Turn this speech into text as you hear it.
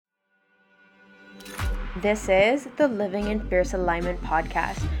This is the Living in Fierce Alignment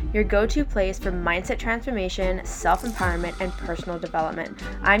podcast, your go-to place for mindset transformation, self-empowerment, and personal development.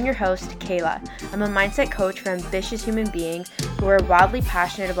 I'm your host, Kayla. I'm a mindset coach for ambitious human beings who are wildly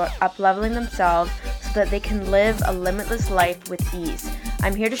passionate about up-leveling themselves so that they can live a limitless life with ease.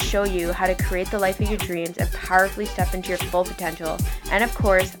 I'm here to show you how to create the life of your dreams and powerfully step into your full potential, and of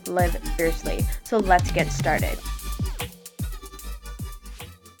course, live fiercely. So let's get started.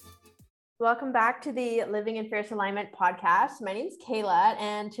 Welcome back to the Living in Fierce Alignment podcast. My name is Kayla,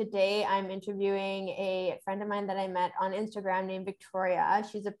 and today I'm interviewing a friend of mine that I met on Instagram named Victoria.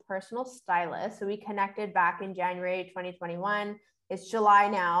 She's a personal stylist. So we connected back in January 2021. It's July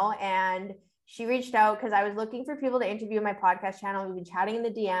now, and she reached out because I was looking for people to interview my podcast channel. We've been chatting in the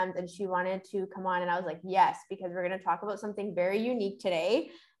DMs, and she wanted to come on, and I was like, yes, because we're going to talk about something very unique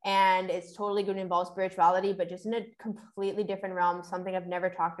today. And it's totally going to involve spirituality, but just in a completely different realm, something I've never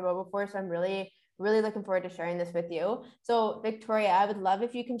talked about before. So I'm really looking forward to sharing this with you. So Victoria, I would love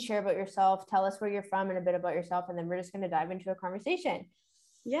if you can share about yourself, tell us where you're from and a bit about yourself, and then we're just going to dive into a conversation.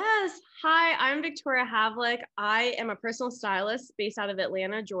 Yes. Hi, I'm Victoria Havlik. I am a personal stylist based out of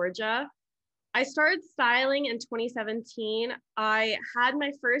Atlanta, Georgia. I started styling in 2017. I had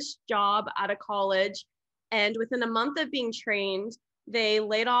my first job out of college, and within a month of being trained, they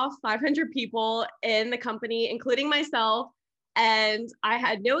laid off 500 people in the company, including myself. And I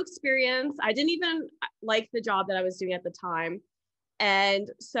had no experience. I didn't even like the job that I was doing at the time. And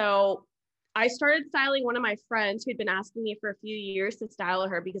so I started styling one of my friends who'd been asking me for a few years to style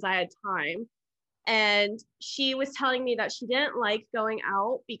her because I had time. And she was telling me that she didn't like going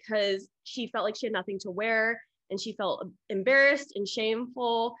out because she felt like she had nothing to wear and she felt embarrassed and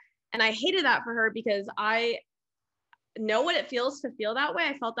shameful. And I hated that for her because I know what it feels to feel that way.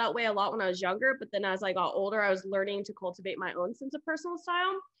 I felt that way a lot when I was younger, but then as I got older, I was learning to cultivate my own sense of personal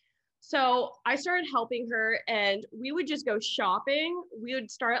style. So I started helping her, and we would just go shopping. We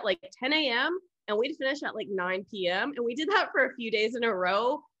would start at like 10 a.m. and we'd finish at like 9 p.m. And we did that for a few days in a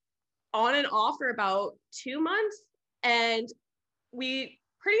row, on and off for about 2 months. And we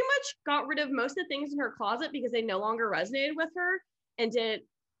pretty much got rid of most of the things in her closet because they no longer resonated with her and didn't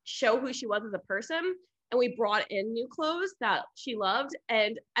show who she was as a person. And we brought in new clothes that she loved,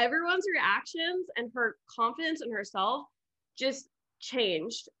 and everyone's reactions and her confidence in herself just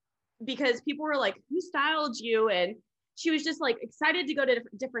changed because people were like, who styled you? And she was just like excited to go to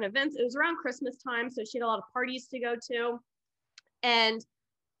different events. It was around Christmas time, so she had a lot of parties to go to. And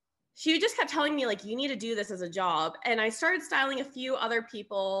she just kept telling me, like, you need to do this as a job. And I started styling a few other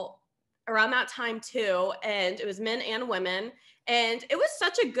people around that time too. And it was men and women. And it was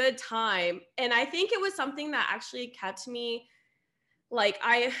such a good time. And I think it was something that actually kept me, like,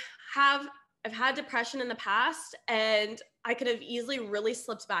 I've had depression in the past, and I could have easily really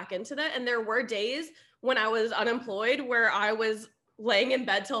slipped back into that. And there were days when I was unemployed where I was laying in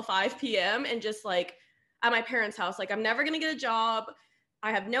bed till 5 p.m. and just like at my parents' house, like, I'm never going to get a job.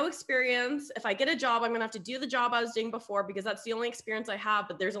 I have no experience. If I get a job, I'm going to have to do the job I was doing before because that's the only experience I have,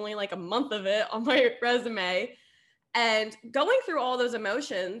 but there's only like a month of it on my resume. And going through all those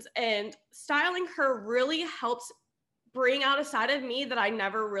emotions and styling her really helps bring out a side of me that I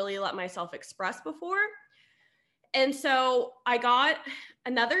never really let myself express before. And so I got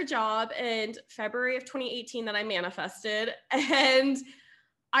another job in February of 2018 that I manifested. And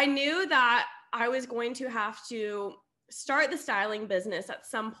I knew that I was going to have to start the styling business at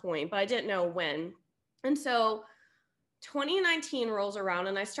some point, but I didn't know when. And so 2019 rolls around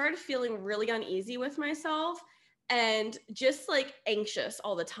and I started feeling really uneasy with myself and just like anxious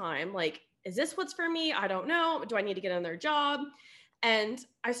all the time. Like, is this what's for me? I don't know. Do I need to get another job? And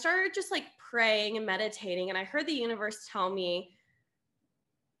I started just like praying and meditating. And I heard the universe tell me,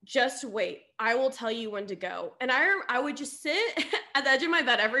 just wait. I will tell you when to go. And I would just sit at the edge of my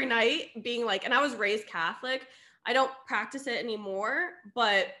bed every night being like, and I was raised Catholic. I don't practice it anymore,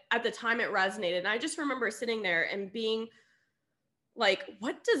 but at the time it resonated. And I just remember sitting there and being like,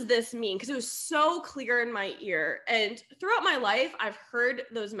 what does this mean? Because it was so clear in my ear. And throughout my life, I've heard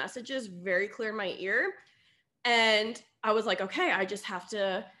those messages very clear in my ear. And I was like, okay, I just have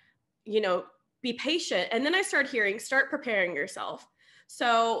to, be patient. And then I started hearing, start preparing yourself.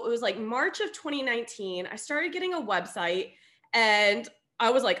 So it was like March of 2019. I started getting a website and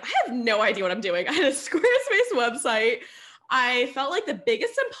I was like, I have no idea what I'm doing. I had a Squarespace website. I felt like the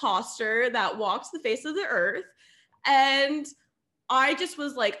biggest imposter that walked the face of the earth. And I just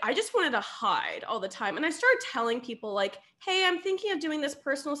was like, I just wanted to hide all the time. And I started telling people like, hey, I'm thinking of doing this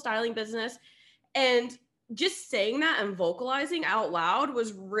personal styling business. And just saying that and vocalizing out loud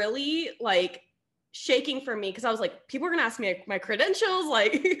was really like shaking for me because I was like, people are gonna ask me my credentials.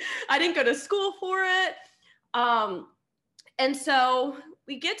 Like I didn't go to school for it. And so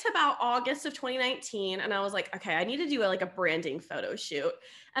we get to about August of 2019 and I was like, okay, I need to do like a branding photo shoot.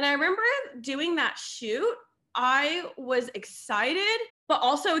 And I remember doing that shoot. I was excited, but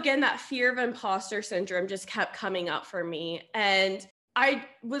also again, that fear of imposter syndrome just kept coming up for me. And I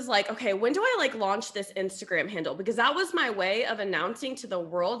was like, okay, when do I like launch this Instagram handle? Because that was my way of announcing to the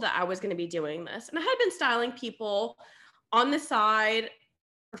world that I was going to be doing this. And I had been styling people on the side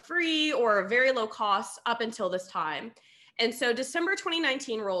for free or very low cost up until this time. And so December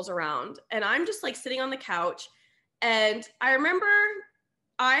 2019 rolls around and I'm just like sitting on the couch. And I remember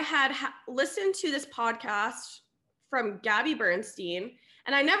I had listened to this podcast from Gabby Bernstein,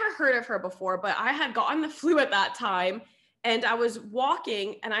 and I never heard of her before, but I had gotten the flu at that time. And I was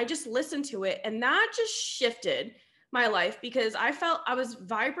walking and I just listened to it. And that just shifted my life because I felt I was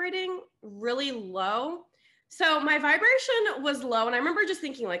vibrating really low. So my vibration was low. And I remember just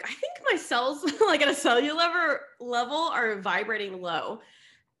thinking like, I think my cells like at a cellular level are vibrating low.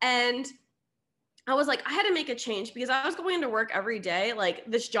 And I was like, I had to make a change because I was going into work every day. Like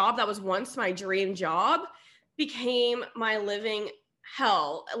this job that was once my dream job became my living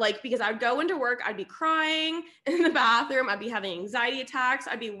hell. Like, because I'd go into work, I'd be crying in the bathroom, I'd be having anxiety attacks,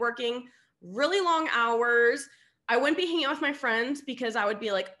 I'd be working really long hours. I wouldn't be hanging out with my friends because I would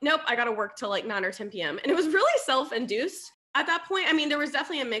be like, nope, I got to work till like 9 or 10 p.m. And it was really self-induced at that point. I mean, there was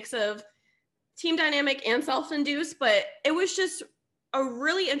definitely a mix of team dynamic and self-induced, but it was just a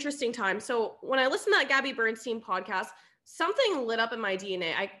really interesting time. So when I listened to that Gabby Bernstein podcast, something lit up in my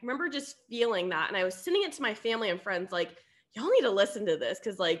DNA. I remember just feeling that. And I was sending it to my family and friends, like, y'all need to listen to this.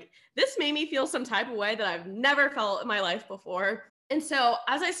 Cause like, this made me feel some type of way that I've never felt in my life before. And so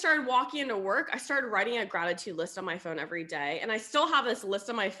as I started walking into work, I started writing a gratitude list on my phone every day. And I still have this list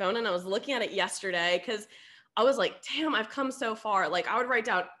on my phone. And I was looking at it yesterday because I was like, damn, I've come so far. Like I would write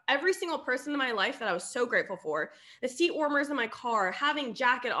down every single person in my life that I was so grateful for. The seat warmers in my car, having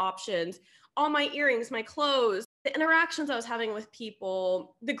jacket options, all my earrings, my clothes, the interactions I was having with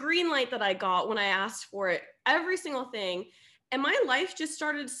people, the green light that I got when I asked for it, every single thing. And my life just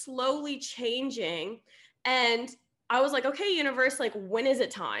started slowly changing. And I was like, okay, universe, like, when is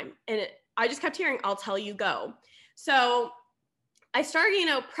it time? And I just kept hearing, I'll tell you go. So I started,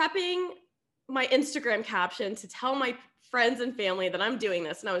 prepping my Instagram caption to tell my friends and family that I'm doing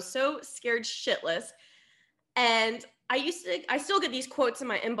this. And I was so scared shitless. And I still get these quotes in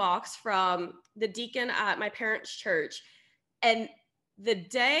my inbox from the deacon at my parents' church. And the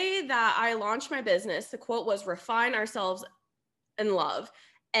day that I launched my business, the quote was, refine ourselves in love.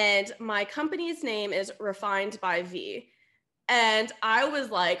 And my company's name is Refined by V. And I was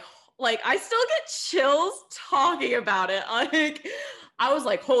like, I still get chills talking about it. Like, I was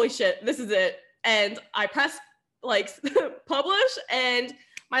like, holy shit, this is it. And I pressed like publish and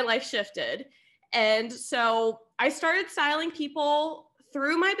my life shifted. And so I started styling people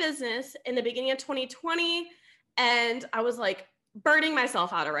through my business in the beginning of 2020. And I was like burning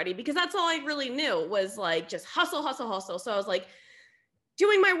myself out already because that's all I really knew was like just hustle, hustle, hustle. So I was like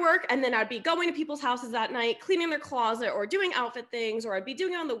doing my work and then I'd be going to people's houses that night, cleaning their closet or doing outfit things, or I'd be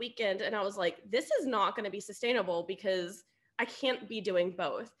doing it on the weekend. And I was like, this is not going to be sustainable because I can't be doing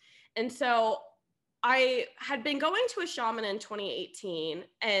both. And so I had been going to a shaman in 2018.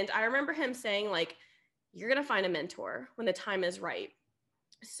 And I remember him saying like, you're going to find a mentor when the time is right.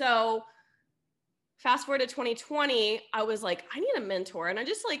 So fast forward to 2020, I was like, I need a mentor. And I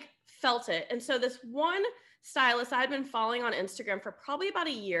just like felt it. And so this one stylist I had been following on Instagram for probably about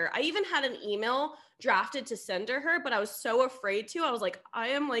a year. I even had an email drafted to send to her, but I was so afraid to. I was like, I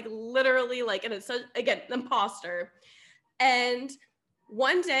am like literally like, and it's so, again, imposter. And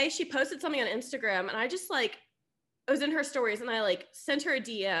one day she posted something on Instagram and I just like, it was in her stories and I like sent her a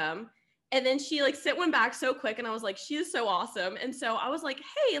DM and then she like sent one back so quick and I was like, she is so awesome. And so I was like,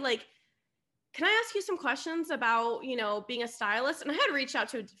 hey, like, can I ask you some questions about, being a stylist? And I had reached out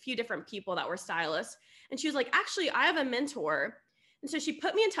to a few different people that were stylists. And she was like, actually, I have a mentor. And so she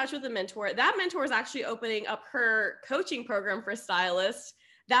put me in touch with a mentor. That mentor is actually opening up her coaching program for stylists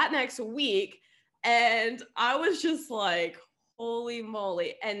that next week. And I was just like, holy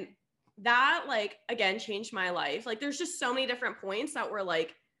moly. And that, like, again, changed my life. Like, there's just so many different points that were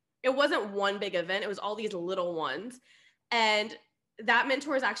like, it wasn't one big event. It was all these little ones. And that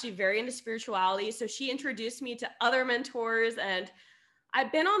mentor is actually very into spirituality. So she introduced me to other mentors and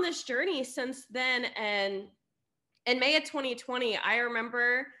I've been on this journey since then. And in May of 2020, I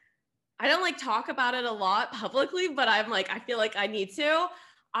remember, I don't like talk about it a lot publicly, but I'm like, I feel like I need to.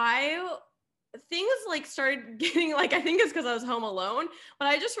 I things like started getting like, I think it's because I was home alone, but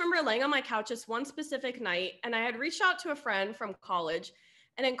I just remember laying on my couch this one specific night, and I had reached out to a friend from college.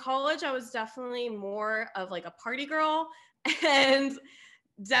 And in college, I was definitely more of like a party girl and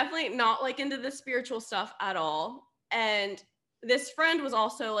definitely not like into the spiritual stuff at all. And this friend was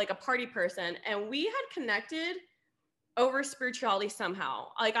also like a party person, and we had connected over spirituality somehow.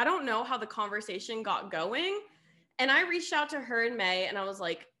 Like, I don't know how the conversation got going. And I reached out to her in May, and I was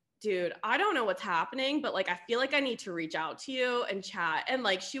like, dude, I don't know what's happening, but like, I feel like I need to reach out to you and chat. And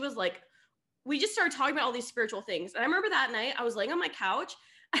like, she was like, we just started talking about all these spiritual things. And I remember that night I was laying on my couch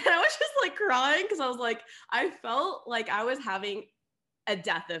and I was just like crying because I was like, I felt like I was having a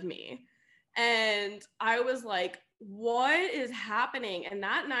death of me. And I was like, what is happening? And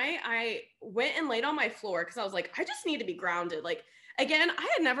that night I went and laid on my floor because I was like, I just need to be grounded. Like, again, I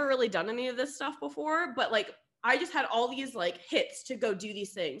had never really done any of this stuff before, but like, I just had all these like hits to go do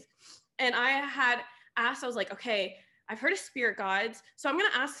these things. And I had asked, I was like, okay, I've heard of spirit guides. So I'm going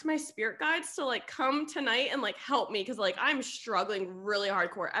to ask my spirit guides to like come tonight and like help me. Cause like I'm struggling really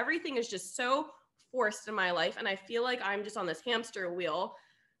hardcore. Everything is just so forced in my life. And I feel like I'm just on this hamster wheel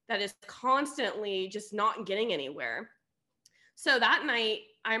that is constantly just not getting anywhere. So that night,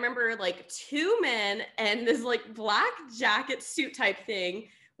 I remember like two men and this like black jacket suit type thing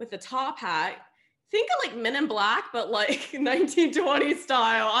with a top hat. Think of like Men in Black, but like 1920s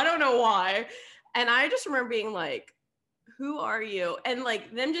style. I don't know why. And I just remember being like, who are you? And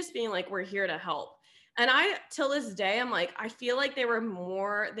like them just being like, we're here to help. And I, till this day, I'm like, I feel like they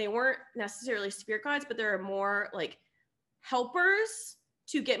weren't necessarily spirit guides, but they were more like helpers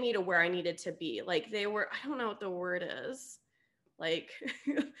to get me to where I needed to be. Like they were, I don't know what the word is. Like,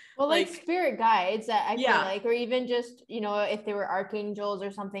 Well, like like, spirit guides, I feel yeah, like, or even just, you know, if they were archangels or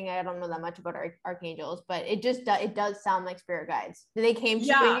something. I don't know that much about archangels, but it just it does sound like spirit guides. They came to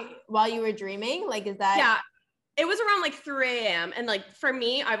yeah, you while you were dreaming? Like, is that? yeah. It was around like 3 a.m. And like for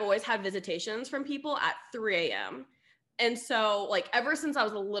me, I've always had visitations from people at 3 a.m. And so like ever since I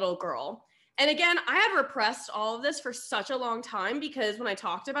was a little girl. And again, I had repressed all of this for such a long time because when I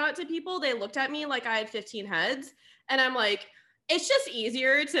talked about it to people, they looked at me like I had 15 heads. And I'm like, it's just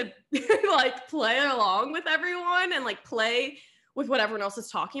easier to like play along with everyone and like play with what everyone else is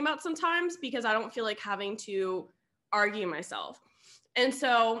talking about sometimes because I don't feel like having to argue myself. And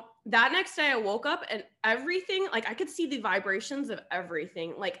so that next day I woke up and everything, like I could see the vibrations of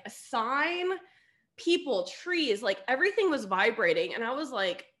everything, like a sign, people, trees, like everything was vibrating. And I was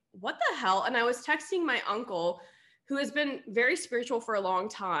like, what the hell? And I was texting my uncle who has been very spiritual for a long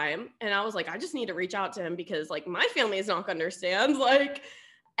time. And I was like, I just need to reach out to him because like my family is not gonna understand. Like,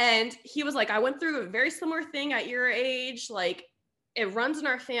 and he was like, I went through a very similar thing at your age. Like it runs in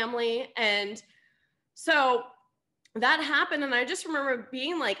our family. And so that happened. And I just remember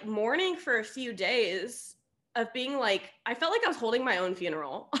being like mourning for a few days of being like, I felt like I was holding my own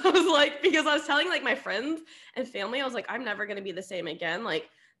funeral. I was like, because I was telling like my friends and family, I was like, I'm never going to be the same again. Like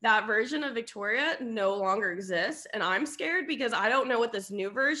that version of Victoria no longer exists. And I'm scared because I don't know what this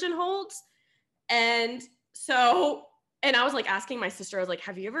new version holds. And so, and I was like asking my sister, I was like,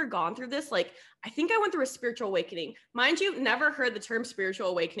 have you ever gone through this? Like, I think I went through a spiritual awakening. Mind you, never heard the term spiritual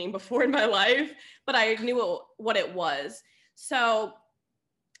awakening before in my life, but I knew what it was. So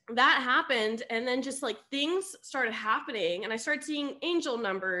that happened. And then just like things started happening and I started seeing angel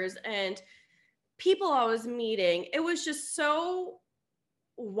numbers and people I was meeting. It was just so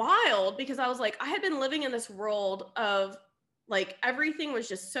wild because I was like, I had been living in this world of like everything was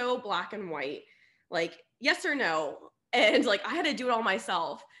just so black and white, like yes or no. And like I had to do it all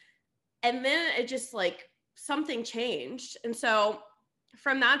myself. And then it just like something changed. And so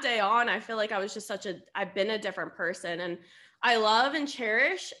from that day on, I feel like I was just I've been a different person. And I love and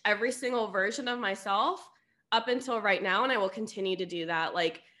cherish every single version of myself up until right now. And I will continue to do that.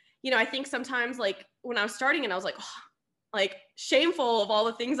 Like, you know, I think sometimes like when I was starting and I was like, oh, like shameful of all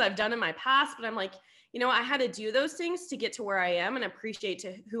the things I've done in my past, but I'm like, you know, I had to do those things to get to where I am and appreciate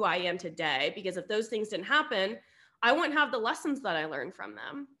to who I am today. Because if those things didn't happen, I wouldn't have the lessons that I learned from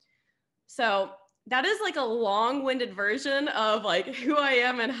them. So that is like a long-winded version of like who I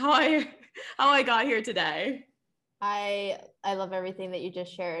am and how I got here today. I love everything that you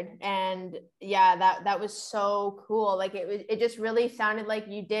just shared. And yeah, that was so cool. Like it just really sounded like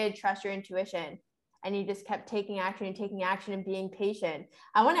you did trust your intuition and you just kept taking action and being patient.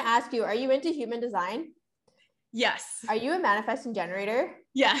 I want to ask you, are you into human design? Yes. Are you a manifesting generator?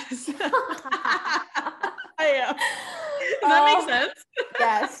 Yes. I am. Does that make Oh, sense?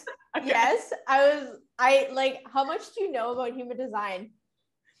 yes. Okay. Yes. I like, how much do you know about human design?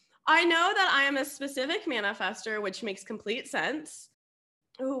 I know that I am a specific manifester, which makes complete sense.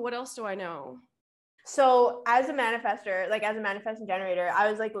 Ooh, what else do I know? So as a manifester, like as a manifesting generator, I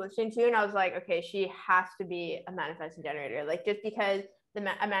was like listening to you and I was like, okay, she has to be a manifesting generator. Like just because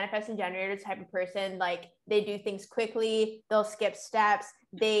a manifesting generator type of person, like they do things quickly, they'll skip steps,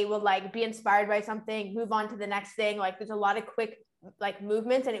 they will like be inspired by something, move on to the next thing. Like there's a lot of quick like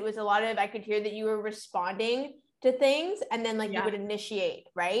movements, and it was a lot of, I could hear that you were responding to things and then like you would initiate,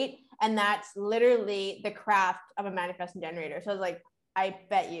 right? And that's literally the craft of a manifesting generator. So I was like, I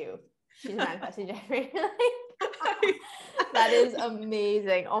bet you she's a manifesting generator. That is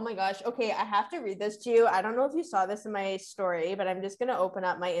amazing. Oh my gosh. Okay, I have to read this to you. I don't know if you saw this in my story, but I'm just going to open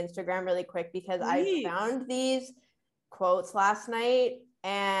up my Instagram really quick because I found these quotes last night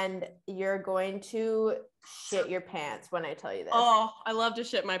and you're going to shit your pants when I tell you this. Oh, I love to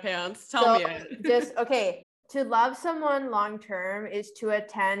shit my pants. Tell me it. Okay. To love someone long term is to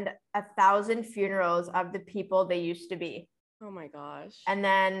attend 1,000 funerals of the people they used to be. Oh my gosh. And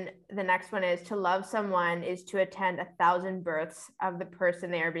then the next one is to love someone is to attend 1,000 births of the person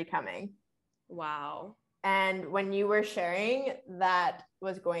they are becoming. Wow. And when you were sharing, that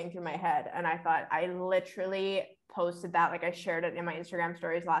was going through my head. And I thought, I literally posted that, like I shared it in my Instagram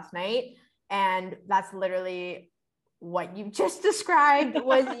stories last night. And that's literally what you just described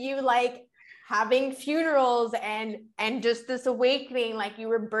was you like having funerals and just this awakening, like you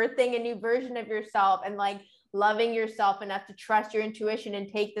were birthing a new version of yourself and like loving yourself enough to trust your intuition and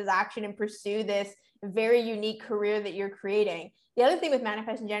take this action and pursue this very unique career that you're creating. The other thing with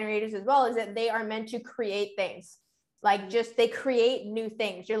manifesting generators as well is that they are meant to create things. Like just they create new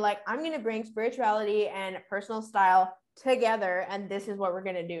things. You're like, I'm going to bring spirituality and personal style together, and this is what we're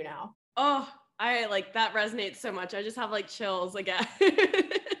going to do now. Oh, I like that resonates so much. I just have like chills again.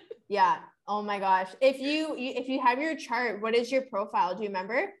 Yeah. Oh my gosh. If you have your chart, what is your profile? Do you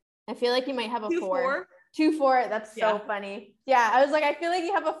remember? I feel like you might have a 4. 2-4. That's so funny. Yeah. I was like, I feel like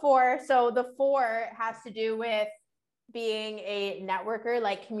you have a 4. So the 4 has to do with being a networker,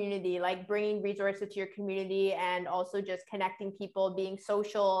 like community, like bringing resources to your community and also just connecting people, being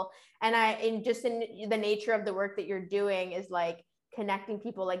social. And in the nature of the work that you're doing is like connecting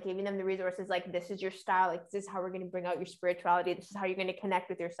people, like giving them the resources, like this is your style, like this is how we're going to bring out your spirituality, this is how you're going to connect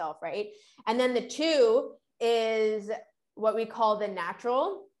with yourself, right? And then the 2 is what we call the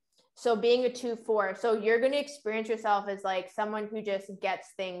natural. So being a 2-4, so you're going to experience yourself as like someone who just gets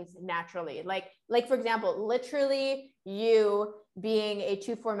things naturally. Like for example, literally you being a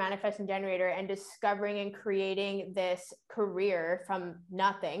 2-4 manifesting generator and discovering and creating this career from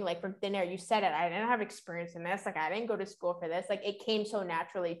nothing, like from thin air. You said it, I didn't have experience in this. Like I didn't go to school for this. Like it came so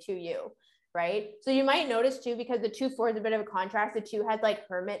naturally to you. Right. So you might notice too, because the 2-4 is a bit of a contrast. The 2 has like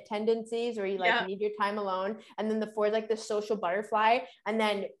hermit tendencies where you like need your time alone. And then the 4 is like the social butterfly. And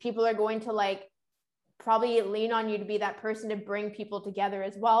then people are going to like probably lean on you to be that person to bring people together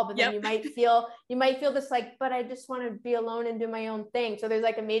as well. But then you might feel this like, but I just want to be alone and do my own thing. So there's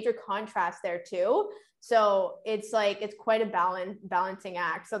like a major contrast there too. So it's like, it's quite a balancing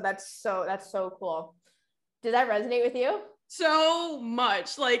act. So that's so cool. Does that resonate with you? So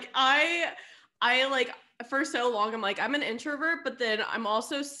much. Like I like for so long I'm like I'm an introvert, but then I'm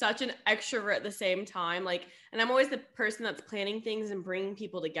also such an extrovert at the same time, like, and I'm always the person that's planning things and bringing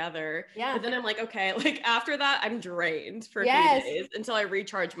people together. But then I'm like, okay, like after that I'm drained for a few days until I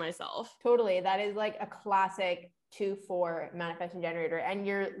recharge myself. Totally. That is like a classic 2-4 manifesting generator, and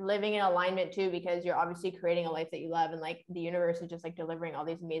you're living in alignment too, because you're obviously creating a life that you love, and like the universe is just like delivering all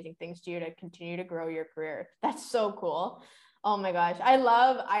these amazing things to you to continue to grow your career. That's so cool. Oh my gosh. I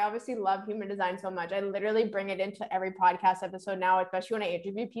obviously love human design so much. I literally bring it into every podcast episode now, especially when I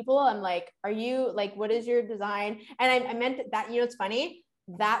interview people. I'm like, are you like, what is your design? And I meant that, you know, it's funny.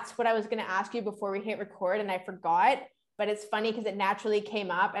 That's what I was going to ask you before we hit record and I forgot. But it's funny because it naturally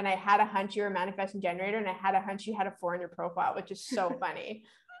came up, and I had a hunch you were a manifesting generator, and I had a hunch you had a 4 in your profile, which is so funny.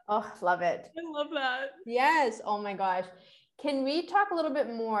 Oh, love it. I love that. Yes. Oh my gosh. Can we talk a little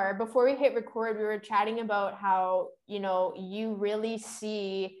bit more before we hit record? We were chatting about how, you know, you really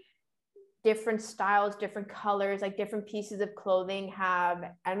see different styles, different colors, like different pieces of clothing have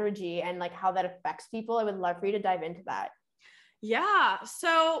energy, and like how that affects people. I would love for you to dive into that. Yeah.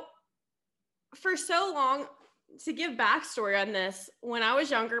 So for so long, to give backstory on this, when I was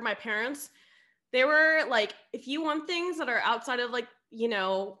younger, my parents, they were like, if you want things that are outside of like, you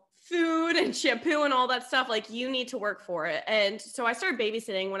know, food and shampoo and all that stuff, like you need to work for it. And so I started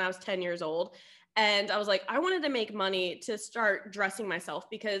babysitting when I was 10 years old. And I was like, I wanted to make money to start dressing myself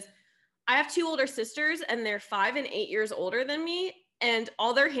because I have 2 older sisters and they're 5 and 8 years older than me. And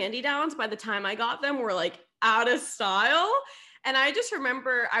all their hand-me-downs by the time I got them were like out of style. And I just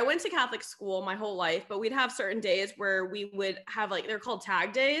remember I went to Catholic school my whole life, but we'd have certain days where we would have like, they're called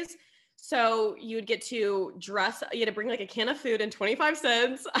tag days. So you'd get to dress, you had to bring like a can of food and 25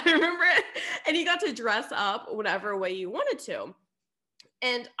 cents. I remember it. And you got to dress up whatever way you wanted to.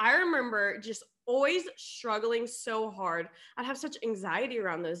 And I remember just always struggling so hard. I'd have such anxiety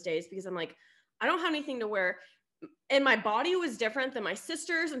around those days because I'm like, I don't have anything to wear. And my body was different than my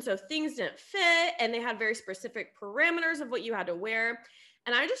sister's. And so things didn't fit. And they had very specific parameters of what you had to wear.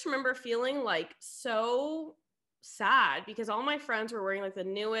 And I just remember feeling like so sad because all my friends were wearing like the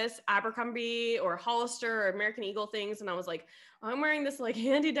newest Abercrombie or Hollister or American Eagle things. And I was like, I'm wearing this like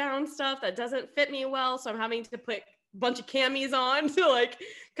handy down stuff that doesn't fit me well. So I'm having to put a bunch of camis on to like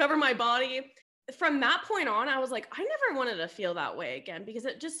cover my body. From that point on, I was like, I never wanted to feel that way again because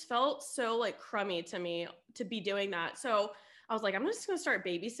it just felt so like crummy to me to be doing that. So I was like, I'm just going to start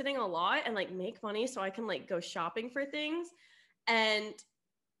babysitting a lot and like make money so I can like go shopping for things. And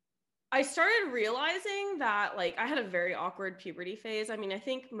I started realizing that like I had a very awkward puberty phase. I mean, I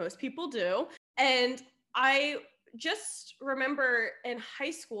think most people do. And I just remember in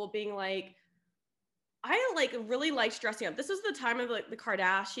high school being like, I like really liked dressing up. This was the time of like the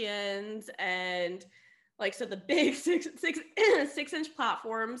Kardashians and like, so the big 6-inch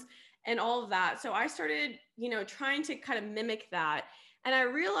platforms and all of that. So I started, trying to kind of mimic that. And I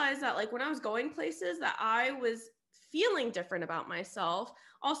realized that like when I was going places that I was feeling different about myself.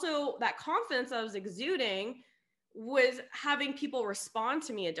 Also, that confidence I was exuding was having people respond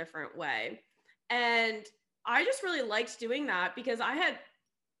to me a different way. And I just really liked doing that because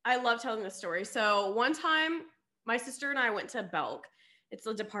I love telling this story. So one time my sister and I went to Belk. It's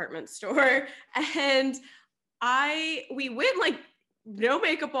a department store. And we went like no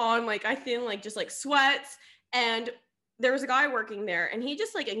makeup on, like I think like just like sweats. And there was a guy working there and he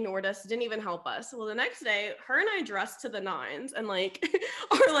just like ignored us, didn't even help us. Well, the next day, her and I dressed to the nines and like,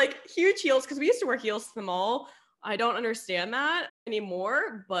 or like huge heels, because we used to wear heels to the mall. I don't understand that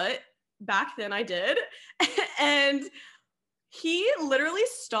anymore, but back then I did. And he literally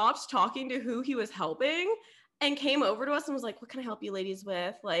stopped talking to who he was helping and came over to us and was like, what can I help you ladies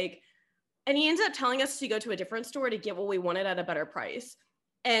with? Like, and he ended up telling us to go to a different store to get what we wanted at a better price.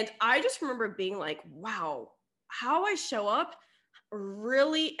 And I just remember being like, wow, how I show up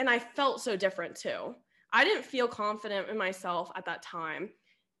really, and I felt so different too. I didn't feel confident in myself at that time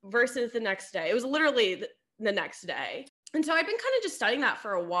versus the next day. It was literally the next day. And so I've been kind of just studying that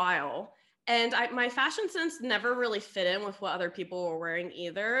for a while. And my fashion sense never really fit in with what other people were wearing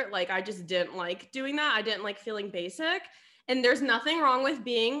either. Like I just didn't like doing that. I didn't like feeling basic. And there's nothing wrong with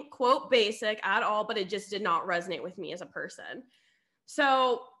being, quote, basic at all, but it just did not resonate with me as a person.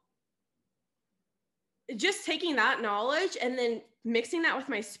 So just taking that knowledge and then mixing that with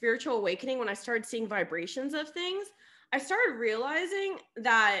my spiritual awakening, when I started seeing vibrations of things, I started realizing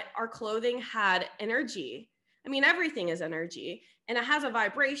that our clothing had energy. I mean, everything is energy and it has a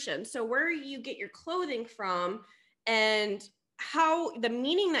vibration. So where you get your clothing from and how the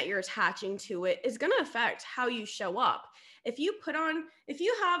meaning that you're attaching to it is going to affect how you show up. If you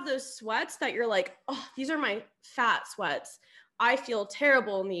have those sweats that you're like, oh, these are my fat sweats, I feel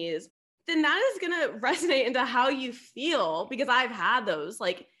terrible in these, then that is going to resonate into how you feel, because I've had those.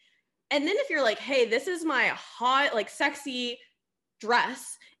 Like, and then if you're like, hey, this is my hot, like sexy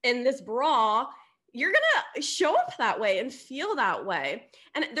dress and this bra, you're going to show up that way and feel that way.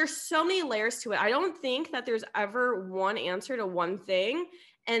 And there's so many layers to it. I don't think that there's ever one answer to one thing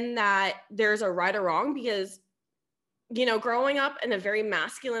and that there's a right or wrong, because growing up in a very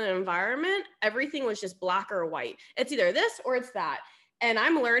masculine environment, everything was just black or white. It's either this or it's that. And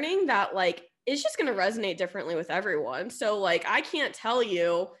I'm learning that like, it's just going to resonate differently with everyone. So like, I can't tell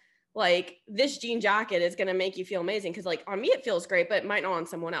you like this jean jacket is going to make you feel amazing. Cause like on me, it feels great, but it might not on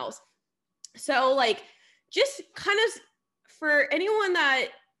someone else. So like, just kind of for anyone that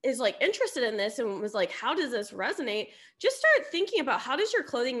is like interested in this and was like, how does this resonate? Just start thinking about, how does your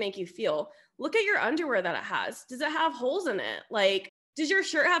clothing make you feel? Look at your underwear that it has. Does it have holes in it? Like, does your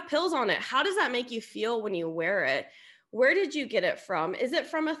shirt have pills on it? How does that make you feel when you wear it? Where did you get it from? Is it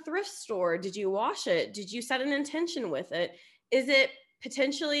from a thrift store? Did you wash it? Did you set an intention with it? Is it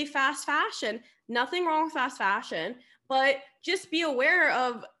potentially fast fashion? Nothing wrong with fast fashion, but just be aware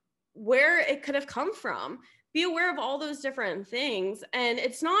of where it could have come from. Be aware of all those different things. And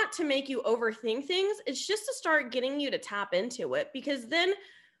it's not to make you overthink things. It's just to start getting you to tap into it, because then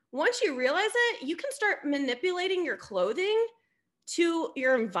once you realize it, you can start manipulating your clothing to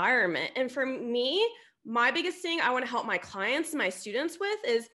your environment. And for me, my biggest thing I want to help my clients and my students with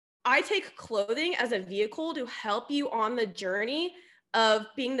is I take clothing as a vehicle to help you on the journey of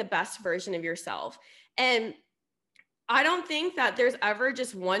being the best version of yourself. And I don't think that there's ever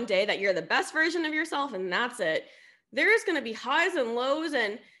just one day that you're the best version of yourself and that's it. There's going to be highs and lows.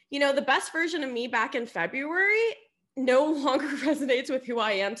 And, the best version of me back in February no longer resonates with who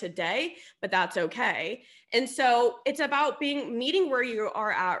I am today, but that's okay. And so it's about meeting where you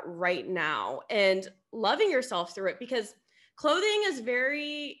are at right now and loving yourself through it, because clothing is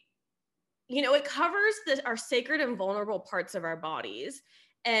very, it covers our sacred and vulnerable parts of our bodies.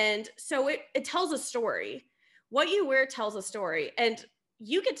 And so it tells a story. What you wear tells a story. And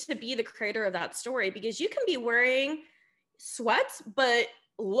you get to be the creator of that story, because you can be wearing sweats, but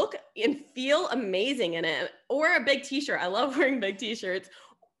look and feel amazing in it, or a big t-shirt. I love wearing big t-shirts.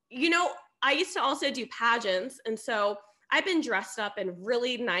 I used to also do pageants. And so I've been dressed up in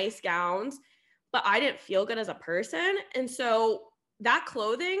really nice gowns, but I didn't feel good as a person. And so that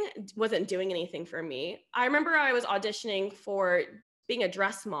clothing wasn't doing anything for me. I remember I was auditioning for being a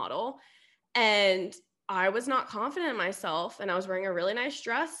dress model, and I was not confident in myself, and I was wearing a really nice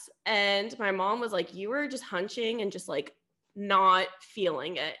dress. And my mom was like, you were just hunching and just like not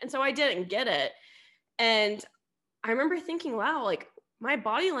feeling it. And so I didn't get it. And I remember thinking, wow, like my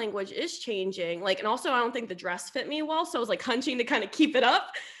body language is changing. Like, and also I don't think the dress fit me well. So I was like hunching to kind of keep it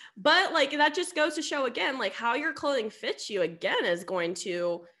up. But like, that just goes to show again, like how your clothing fits you again is going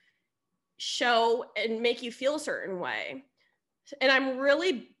to show and make you feel a certain way. And I'm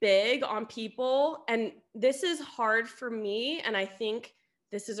really big on people, and this is hard for me. And I think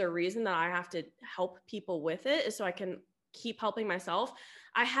this is a reason that I have to help people with it, is so I can keep helping myself.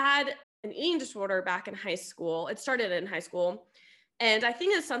 I had an eating disorder back in high school. It started in high school. And I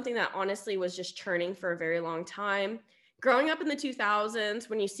think it's something that honestly was just churning for a very long time. Growing up in the 2000s,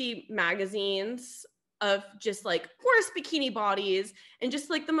 when you see magazines of just like horse bikini bodies and just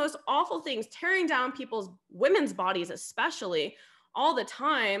like the most awful things, tearing down women's bodies, especially all the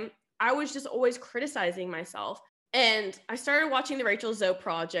time, I was just always criticizing myself. And I started watching the Rachel Zoe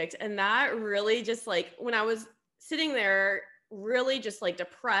Project, and that really just like, when I was sitting there really just like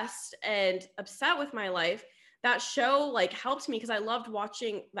depressed and upset with my life, that show like helped me, because I loved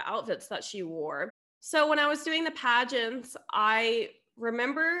watching the outfits that she wore. So when I was doing the pageants, I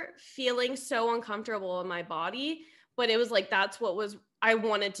remember feeling so uncomfortable in my body, but it was like, I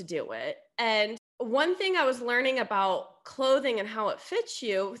wanted to do it. And one thing I was learning about clothing and how it fits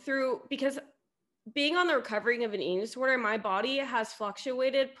you because being on the recovery of an eating disorder, my body has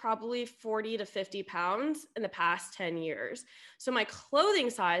fluctuated probably 40 to 50 pounds in the past 10 years. So my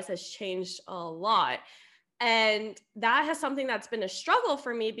clothing size has changed a lot. And that has something that's been a struggle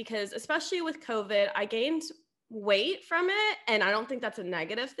for me, because especially with COVID, I gained weight from it. And I don't think that's a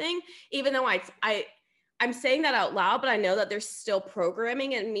negative thing, even though I'm saying that out loud, but I know that there's still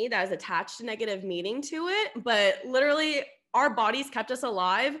programming in me that is attached to negative meaning to it. But literally, our bodies kept us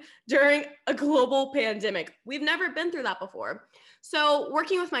alive during a global pandemic. We've never been through that before. So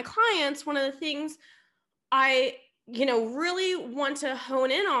working with my clients, one of the things I really want to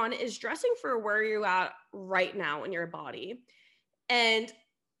hone in on is dressing for where you're at right now in your body and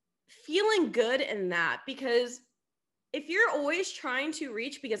feeling good in that. Because if you're always trying to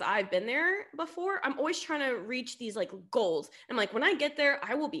reach, because I've been there before, I'm always trying to reach these like goals. I'm like, when I get there,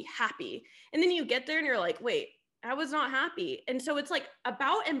 I will be happy. And then you get there and you're like, wait, I was not happy. And so it's like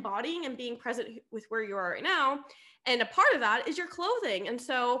about embodying and being present with where you are right now. And a part of that is your clothing. And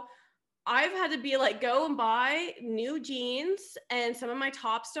so I've had to be like, go and buy new jeans, and some of my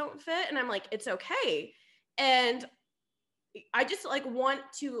tops don't fit. And I'm like, it's okay. And I just like want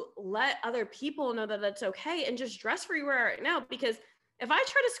to let other people know that that's okay, and just dress for you right now. Because if I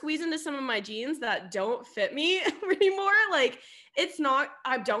try to squeeze into some of my jeans that don't fit me anymore, like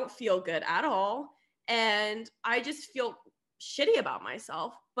I don't feel good at all. And I just feel shitty about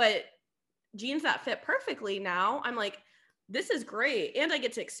myself. But jeans that fit perfectly now, I'm like, this is great. And I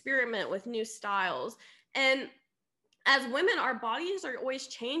get to experiment with new styles. And as women, our bodies are always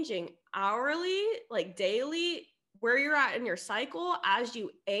changing hourly, like daily, where you're at in your cycle as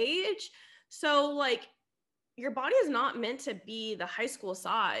you age. So like your body is not meant to be the high school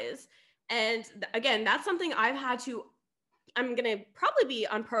size. And again, that's something I'm going to probably be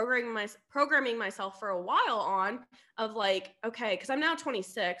programming myself for a while on, of like, okay, because I'm now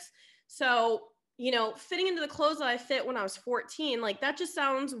 26. So, fitting into the clothes that I fit when I was 14, like that just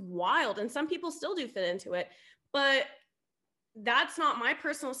sounds wild. And some people still do fit into it, but that's not my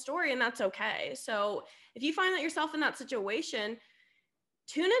personal story, and that's okay. So if you find that yourself in that situation,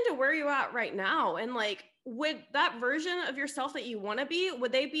 tune into where you're at right now. And like, would that version of yourself that you want to be,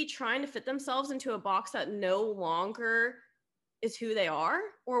 would they be trying to fit themselves into a box that no longer is who they are?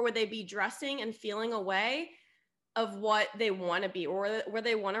 Or would they be dressing and feeling a way of what they want to be, or where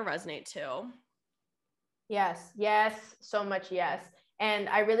they want to resonate to? Yes, yes, so much yes. And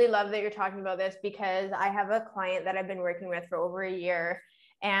I really love that you're talking about this because I have a client that I've been working with for over a year,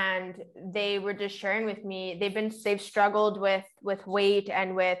 and they were just sharing with me they've struggled with weight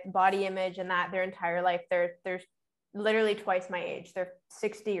and with body image and that their entire life. They're literally twice my age. They're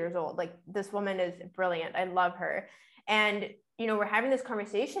 60 years old. Like, this woman is brilliant. I love her. And we're having this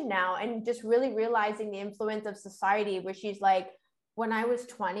conversation now and just really realizing the influence of society, where she's like, when I was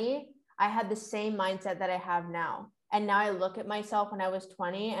 20, I had the same mindset that I have now. And now I look at myself when I was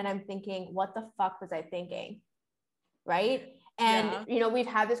 20 and I'm thinking, what the fuck was I thinking? Right. And, we've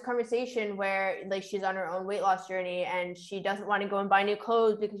had this conversation where, like, she's on her own weight loss journey and she doesn't want to go and buy new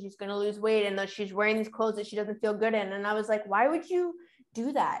clothes because she's going to lose weight. And she's wearing these clothes that she doesn't feel good in. And I was like, why would you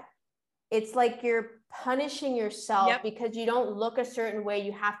do that? It's like you're punishing yourself because you don't look a certain way.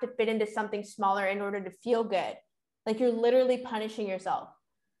 You have to fit into something smaller in order to feel good. Like, you're literally punishing yourself.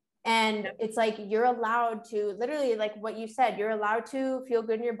 And it's like, you're allowed to, literally, like what you said, you're allowed to feel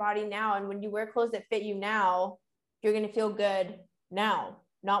good in your body now. And when you wear clothes that fit you now, you're going to feel good now,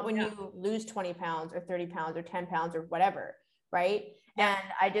 not when you lose 20 pounds or 30 pounds or 10 pounds or whatever. Right. And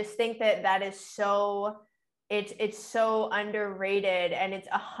I just think that is so, it's so underrated, and it's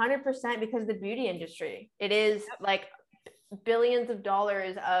 100% because of the beauty industry. It is like billions of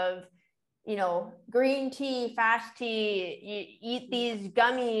dollars of, green tea, fast tea, you eat these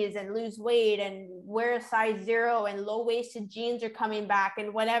gummies and lose weight and wear a size 0, and low-waisted jeans are coming back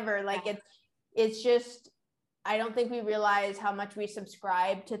and whatever. Like, it's just, I don't think we realize how much we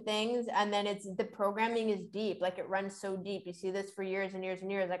subscribe to things. And then the programming is deep. Like, it runs so deep. You see this for years and years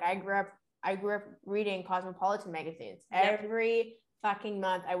and years. Like, I grew up reading Cosmopolitan magazines. Every fucking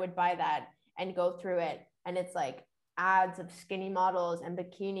month I would buy that and go through it. And it's like ads of skinny models and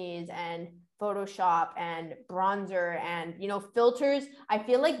bikinis and Photoshop and bronzer and, filters. I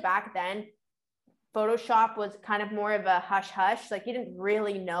feel like back then Photoshop was kind of more of a hush hush. Like, you didn't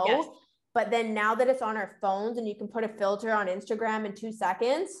really know. Yes. But then now that it's on our phones and you can put a filter on Instagram in 2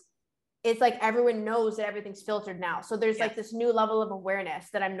 seconds, it's like everyone knows that everything's filtered now. So there's like this new level of awareness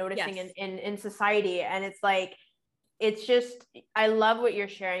that I'm noticing in society. And it's like, it's just, I love what you're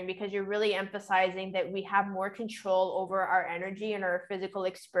sharing, because you're really emphasizing that we have more control over our energy and our physical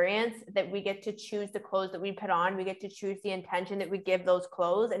experience, that we get to choose the clothes that we put on. We get to choose the intention that we give those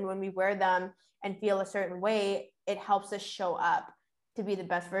clothes. And when we wear them and feel a certain way, it helps us show up to be the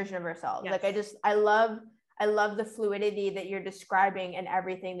best version of ourselves. Like, I love the fluidity that you're describing and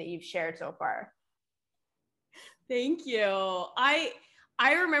everything that you've shared so far. Thank you. I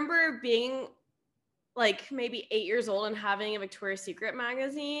remember being like maybe 8 years old and having a Victoria's Secret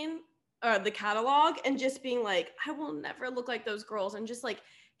magazine, the catalog, and just being like, I will never look like those girls, and just like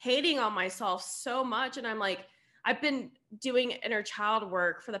hating on myself so much. And I'm like, I've been doing inner child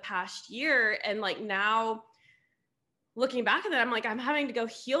work for the past year, and like now looking back at that, I'm like, I'm having to go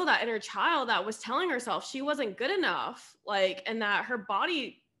heal that inner child that was telling herself she wasn't good enough, like, and that her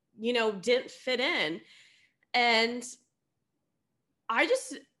body, didn't fit in. And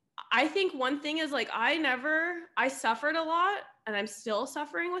I think one thing is like, I suffered a lot, and I'm still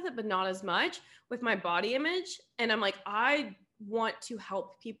suffering with it, but not as much with my body image. And I'm like, I want to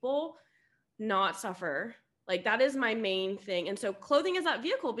help people not suffer. Like, that is my main thing. And so clothing is that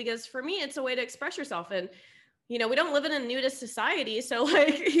vehicle, because for me, it's a way to express yourself. And, we don't live in a nudist society. So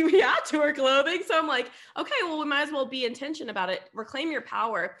like, we have to wear clothing. So I'm like, okay, well, we might as well be intention about it. Reclaim your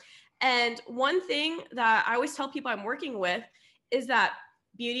power. And one thing that I always tell people I'm working with is that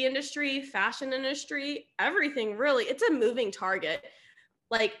beauty industry, fashion industry, everything really, it's a moving target.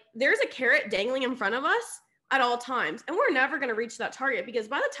 Like, there's a carrot dangling in front of us at all times, and we're never going to reach that target, because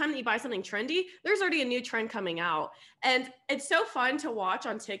by the time that you buy something trendy, there's already a new trend coming out. And it's so fun to watch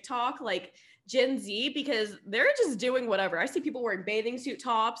on TikTok, like Gen Z, because they're just doing whatever. I see people wearing bathing suit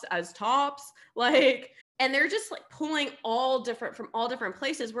tops as tops, like, and they're just like pulling from all different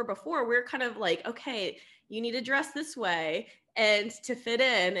places, where before we're kind of like, okay, you need to dress this way and to fit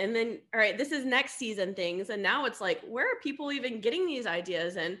in. And then, all right, this is next season things. And now it's like, where are people even getting these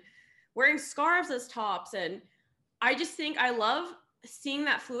ideas and wearing scarves as tops? And I just think I love seeing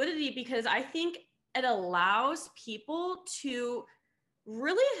that fluidity, because I think it allows people to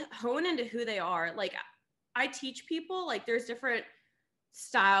really hone into who they are. Like, I teach people, like, there's different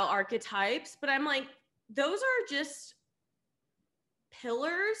style archetypes, but I'm like, those are just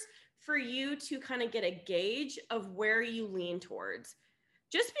pillars for you to kind of get a gauge of where you lean towards.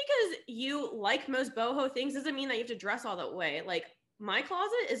 Just because you like most boho things doesn't mean that you have to dress all that way. Like, my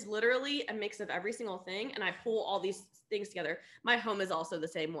closet is literally a mix of every single thing, and I pull all these things together. My home is also the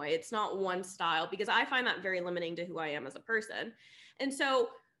same way. It's not one style, because I find that very limiting to who I am as a person. And so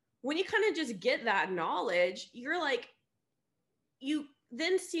when you kind of just get that knowledge, you're like, you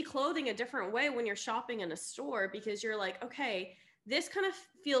then see clothing a different way when you're shopping in a store, because you're like, okay, this kind of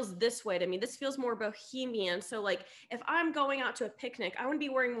feels this way to me. This feels more bohemian. So like if I'm going out to a picnic, I want to be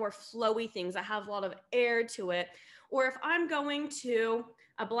wearing more flowy things that have a lot of air to it. Or if I'm going to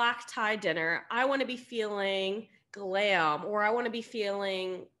a black tie dinner, I want to be feeling glam, or I want to be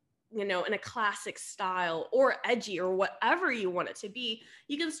feeling, you know, in a classic style or edgy or whatever you want it to be.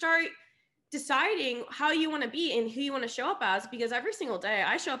 You can start deciding how you want to be and who you want to show up as, because every single day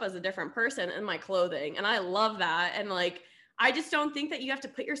I show up as a different person in my clothing, and I love that. And like, I just don't think that you have to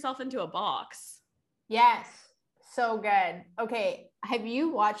put yourself into a box. Yes. So good. Okay. Have you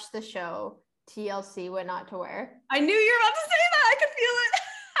watched the show TLC, What Not to Wear? I knew you were about to say that. I could feel it.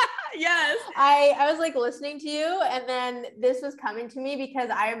 Yes. I was like listening to you, and then this was coming to me because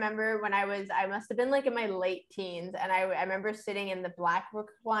I remember when I must have been like in my late teens, and I remember sitting in the black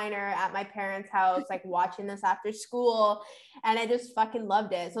recliner at my parents' house, like watching this after school, and I just fucking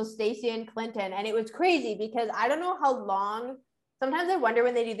loved it. So Stacey and Clinton, and it was crazy because I don't know how long. Sometimes I wonder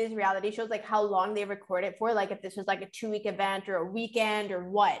when they do these reality shows, like how long they record it for, like if this was like a 2-week event or a weekend or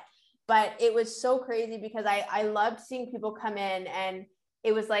what. But it was so crazy because I loved seeing people come in, and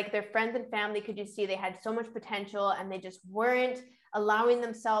it was like their friends and family could just see they had so much potential, and they just weren't allowing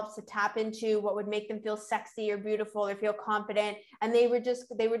themselves to tap into what would make them feel sexy or beautiful or feel confident. And they were just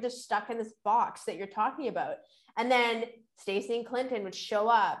stuck in this box that you're talking about. And then Stacey and Clinton would show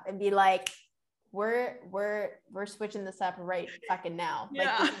up and be like, we're switching this up right fucking now.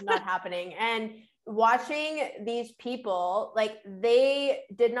 Yeah. Like, this is not happening. And watching these people, like, they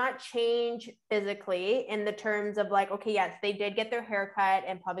did not change physically in the terms of like, okay, yes, they did get their hair cut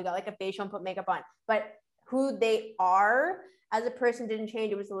and probably got like a facial and put makeup on, but who they are as a person didn't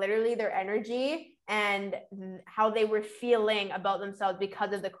change. It was literally their energy and how they were feeling about themselves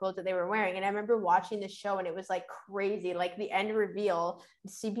because of the clothes that they were wearing. And I remember watching this show, and it was like crazy, like the end reveal,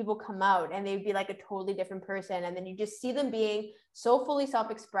 see people come out and they'd be like a totally different person, and then you just see them being so fully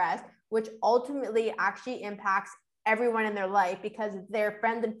self-expressed, which ultimately actually impacts everyone in their life, because their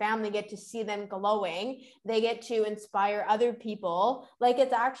friends and family get to see them glowing. They get to inspire other people. Like,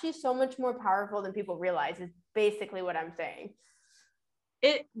 it's actually so much more powerful than people realize, is basically what I'm saying.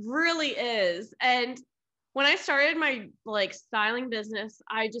 It really is. And when I started my like styling business,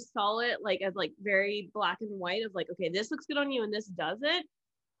 I just saw it like as like very black and white of like, okay, this looks good on you and this doesn't.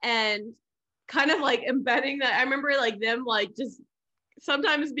 And kind of like embedding that. I remember like them like just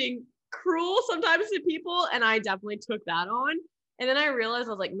sometimes being cruel sometimes to people, and I definitely took that on. And then I realized,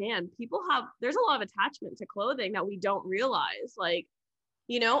 I was like, man, there's a lot of attachment to clothing that we don't realize. Like,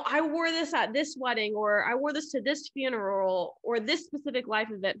 you know, I wore this at this wedding, or I wore this to this funeral, or this specific life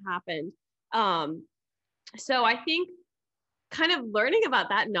event happened. So I think kind of learning about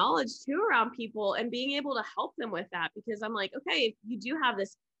that knowledge too around people and being able to help them with that, because I'm like, okay, if you do have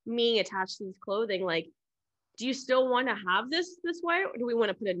this meaning attached to this clothing, like, do you still want to have this way, or do we want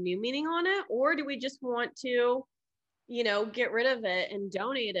to put a new meaning on it, or do we just want to, you know, get rid of it and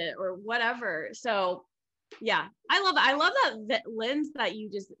donate it or whatever? So yeah, I love that lens that you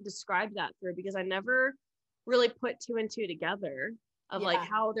just described that through, because I never really put 2 and 2 together of like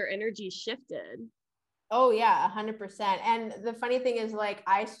how their energy shifted. Oh yeah, 100%. And the funny thing is, like,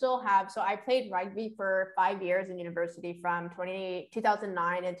 I still have, so I played rugby for 5 years in university from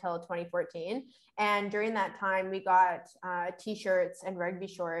 2009 until 2014. And during that time, we got t-shirts and rugby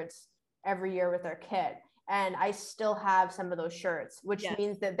shorts every year with our kit. And I still have some of those shirts, which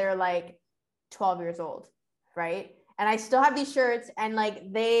means that they're like 12 years old, right? And I still have these shirts, and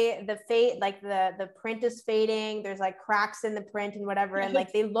like the print is fading. There's like cracks in the print and whatever. And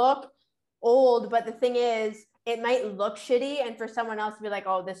like they look old, but the thing is, it might look shitty, and for someone else to be like,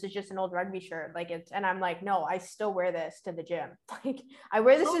 oh, this is just an old rugby shirt, like it's, and I'm like, no, I still wear this to the gym. Like, I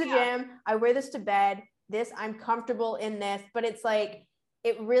wear this to the gym, I wear this to bed, I'm comfortable in this. But it's like,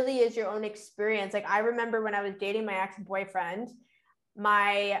 it really is your own experience. Like, I remember when I was dating my ex-boyfriend,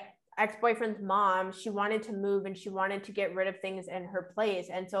 my ex-boyfriend's mom, she wanted to move and she wanted to get rid of things in her place.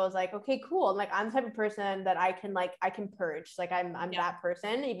 And so I was like, okay, cool. Like, I'm the type of person that I can purge. Like, I'm that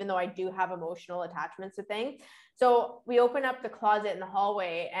person, even though I do have emotional attachments to things. So we open up the closet in the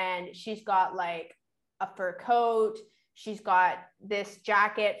hallway, and she's got like a fur coat. She's got this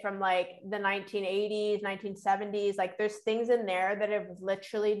jacket from like the 1980s, 1970s. Like, there's things in there that have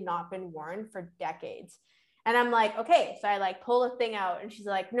literally not been worn for decades. And I'm like, okay. So I like pull a thing out, and she's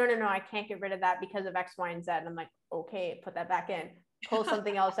like, no, I can't get rid of that because of X, Y, and Z. And I'm like, okay, put that back in, pull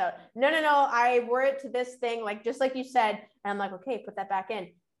something else out. No, I wore it to this thing, like, just like you said. And I'm like, okay, put that back in.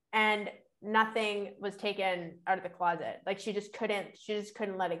 And nothing was taken out of the closet. Like she just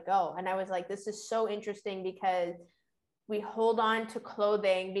couldn't let it go. And I was like, this is so interesting because we hold on to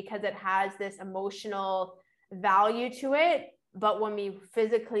clothing because it has this emotional value to it. But when we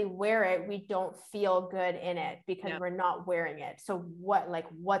physically wear it, we don't feel good in it because we're not wearing it. So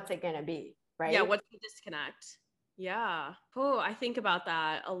what's it going to be? Right. Yeah. What's the disconnect? Yeah. Oh, I think about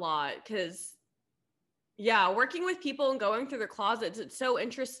that a lot because working with people and going through their closets, it's so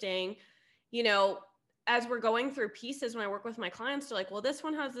interesting. As we're going through pieces, when I work with my clients, they're like, well, this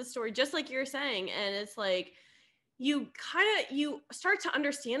one has this story, just like you're saying. And it's like, you start to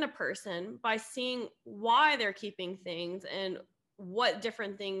understand a person by seeing why they're keeping things and what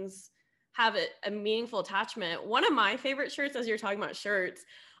different things have a meaningful attachment. One of my favorite shirts, as you're talking about shirts,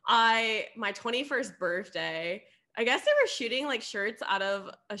 my 21st birthday, I guess they were shooting like shirts out of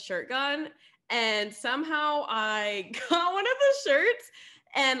a shirt gun. And somehow I got one of the shirts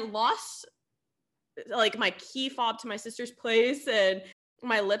and lost like my key fob to my sister's place and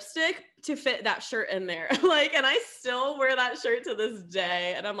my lipstick to fit that shirt in there. And I still wear that shirt to this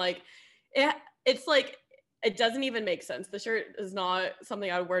day. And I'm like, it's like, it doesn't even make sense. The shirt is not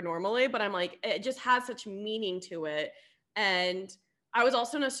something I would wear normally, but I'm like, it just has such meaning to it. And I was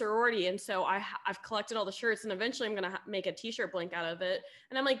also in a sorority. And so I've collected all the shirts and eventually I'm going to make a t-shirt blank out of it.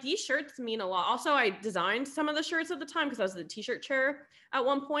 And I'm like, these shirts mean a lot. Also, I designed some of the shirts at the time because I was the t-shirt chair at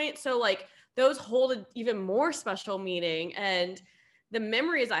one point. So like those hold an even more special meaning and the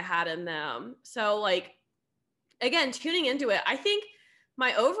memories I had in them. So like, again, tuning into it, I think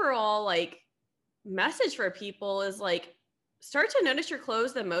my overall like message for people is like, start to notice your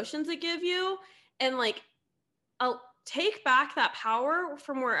clothes, the emotions it give you, and like, I'll take back that power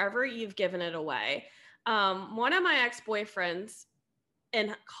from wherever you've given it away. One of my ex-boyfriends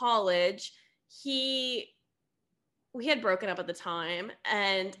in college, we had broken up at the time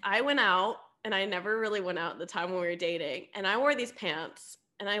and I went out and I never really went out at the time when we were dating. And I wore these pants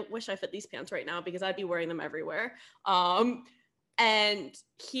and I wish I fit these pants right now because I'd be wearing them everywhere. And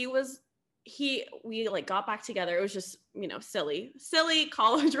we like got back together. It was just, silly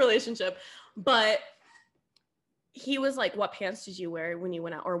college relationship. But he was like, what pants did you wear when you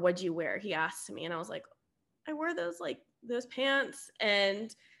went out? Or what'd you wear? He asked me. And I was like, I wore those pants.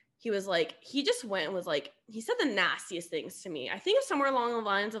 And he was like, he just went and was like, he said the nastiest things to me. I think somewhere along the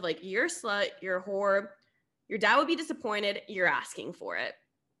lines of like, you're a slut, you're a whore, your dad would be disappointed, you're asking for it.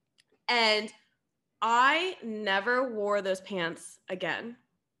 And I never wore those pants again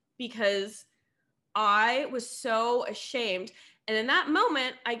because I was so ashamed. And in that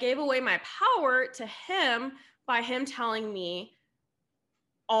moment, I gave away my power to him by him telling me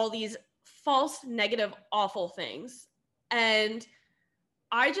all these false, negative, awful things. And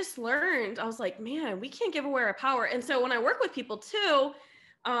I just learned, I was like, man, we can't give away our power. And so when I work with people too,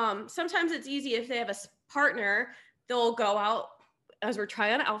 sometimes it's easy if they have a partner, they'll go out as we're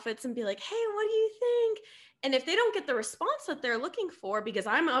trying on outfits and be like, hey, what do you think? And if they don't get the response that they're looking for, because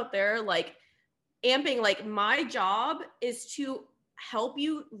I'm out there like amping, like my job is to help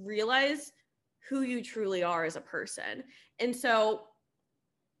you realize who you truly are as a person. And so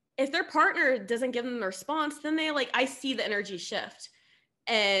if their partner doesn't give them the response, then I see the energy shift.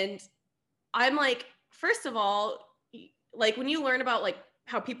 And I'm like, first of all, like when you learn about like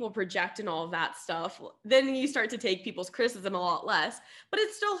how people project and all of that stuff, then you start to take people's criticism a lot less, but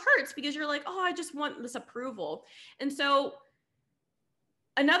it still hurts because you're like, oh, I just want this approval. And so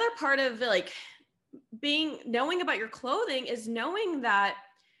another part of like knowing about your clothing is knowing that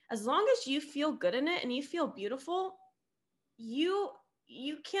as long as you feel good in it and you feel beautiful, you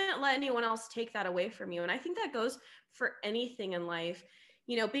can't let anyone else take that away from you. And I think that goes for anything in life.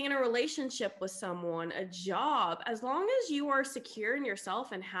 Being in a relationship with someone, a job, as long as you are secure in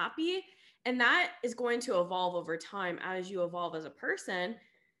yourself and happy, and that is going to evolve over time as you evolve as a person,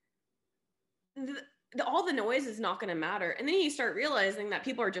 all the noise is not going to matter. And then you start realizing that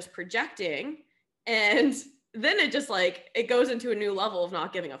people are just projecting, and then it just it goes into a new level of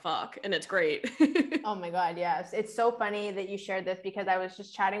not giving a fuck, and it's great. Oh my God, yes. It's so funny that you shared this because I was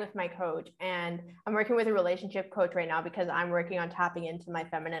just chatting with my coach, and I'm working with a relationship coach right now because I'm working on tapping into my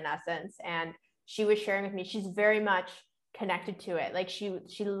feminine essence. And she was sharing with me, she's very much connected to it. Like she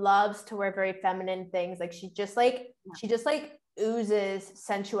loves to wear very feminine things. Like she just oozes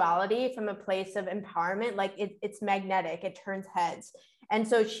sensuality from a place of empowerment. Like it's magnetic, it turns heads. And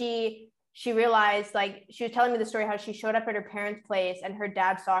so she realized, like she was telling me the story how she showed up at her parents' place and her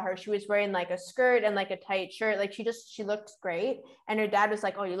dad saw her. She was wearing like a skirt and like a tight shirt. Like she looked great. And her dad was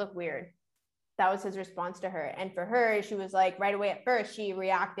like, oh, you look weird. That was his response to her. And for her, she was like, right away at first, she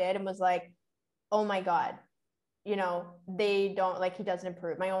reacted and was like, oh my God, you know, they don't, like, he doesn't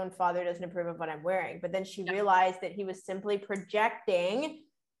approve. My own father doesn't approve of what I'm wearing. But then she realized that he was simply projecting,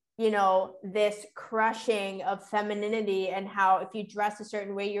 you know, this crushing of femininity, and how if you dress a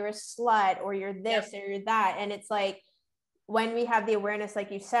certain way, you're a slut, or you're this, or you're that. And it's like, when we have the awareness,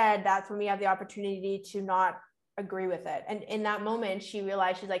 like you said, that's when we have the opportunity to not agree with it. And in that moment, she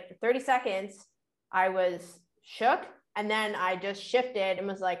realized, she's like, for 30 seconds, I was shook. And then I just shifted and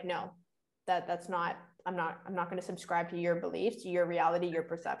was like, no, that's not, I'm not going to subscribe to your beliefs, your reality, your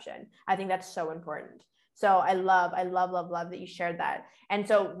perception. I think that's so important. So I love that you shared that. And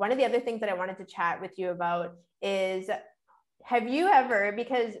so one of the other things that I wanted to chat with you about is, have you ever,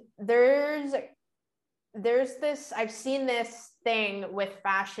 because there's this, I've seen this thing with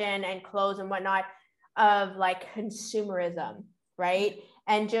fashion and clothes and whatnot, of like consumerism, right?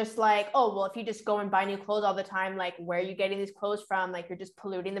 And just like, oh, well, if you just go and buy new clothes all the time, like, where are you getting these clothes from? Like, you're just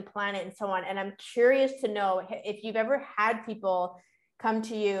polluting the planet and so on. And I'm curious to know if you've ever had people come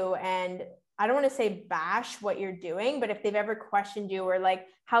to you and, I don't want to say bash what you're doing, but if they've ever questioned you, or like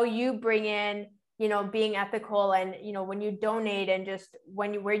how you bring in, you know, being ethical, and, you know, when you donate, and just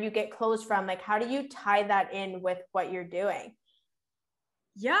when you, where you get clothes from, like, how do you tie that in with what you're doing?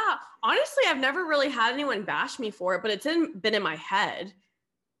 Yeah, honestly, I've never really had anyone bash me for it, but it's been in my head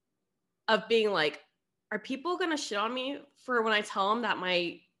of being like, are people going to shit on me for when I tell them that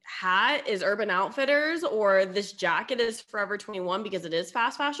my hat is Urban Outfitters or this jacket is Forever 21 because it is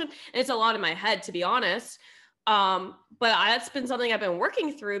fast fashion? And it's a lot in my head, to be honest. But that's been something I've been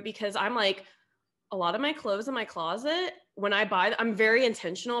working through, because I'm like, a lot of my clothes in my closet, when I buy, I'm very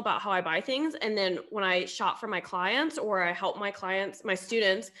intentional about how I buy things. And then when I shop for my clients, or I help my clients, my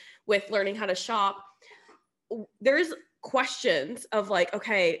students, with learning how to shop, there's questions of like,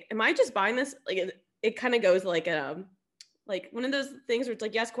 okay, am I just buying this? Like, it kind of goes like one of those things where it's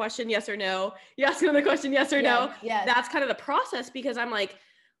like, yes, question, yes or no. You ask another question, yes or no. Yes. That's kind of the process, because I'm like,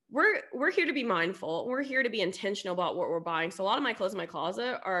 we're here to be mindful. We're here to be intentional about what we're buying. So a lot of my clothes in my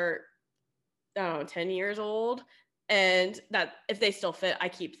closet are, I don't know, 10 years old. And that if they still fit, I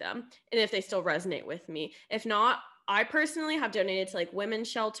keep them. And if they still resonate with me. If not, I personally have donated to like women's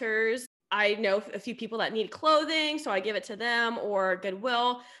shelters. I know a few people that need clothing, so I give it to them, or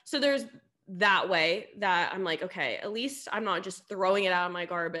Goodwill. So there's that way that I'm like, okay, at least I'm not just throwing it out of my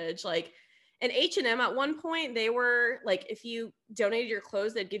garbage. Like, and H&M at one point, they were like, if you donated your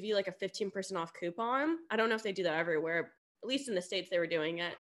clothes, they'd give you like a 15% off coupon. I don't know if they do that everywhere. At least in the States, they were doing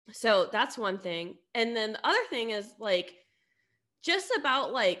it. So that's one thing. And then the other thing is like, just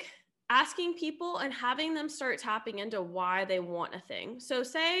about like asking people and having them start tapping into why they want a thing. So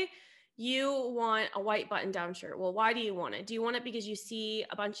say you want a white button down shirt. Well, why do you want it? Do you want it because you see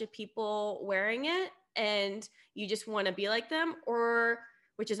a bunch of people wearing it and you just want to be like them? Or,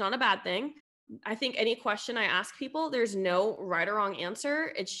 which is not a bad thing. I think any question I ask people, there's no right or wrong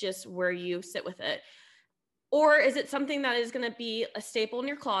answer. It's just where you sit with it. Or is it something that is going to be a staple in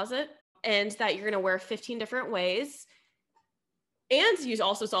your closet and that you're going to wear 15 different ways? And you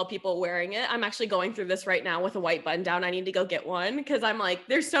also saw people wearing it. I'm actually going through this right now with a white button down. I need to go get one, because I'm like,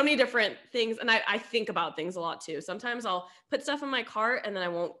 there's so many different things. And I think about things a lot too. Sometimes I'll put stuff in my cart and then I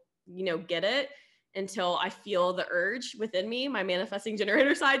won't, get it until I feel the urge within me, my manifesting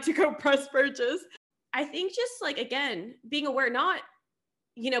generator side, to go press purchase. I think just like, again, being aware, not,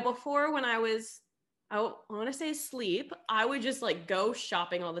 before when I want to say asleep, I would just like go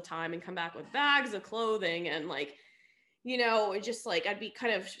shopping all the time and come back with bags of clothing and like, just like I'd be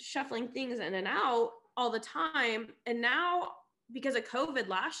kind of shuffling things in and out all the time. And now, because of COVID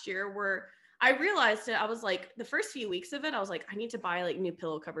last year, where I realized it, I was like, the first few weeks of it, I was like, I need to buy like new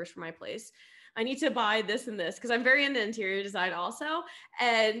pillow covers for my place. I need to buy this and this, because I'm very into interior design also.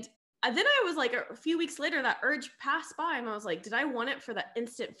 And then I was like, a few weeks later, that urge passed by and I was like, did I want it for that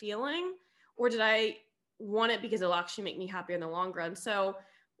instant feeling? Or did I want it because it'll actually make me happier in the long run? So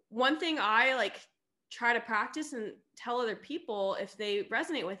one thing I like try to practice and tell other people, if they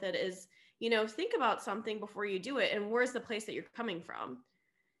resonate with it, is, think about something before you do it. And where's the place that you're coming from?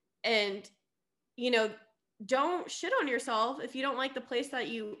 And, don't shit on yourself if you don't like the place that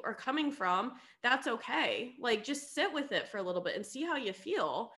you are coming from. That's okay. Like, just sit with it for a little bit and see how you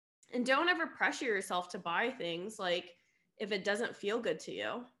feel. And don't ever pressure yourself to buy things like if it doesn't feel good to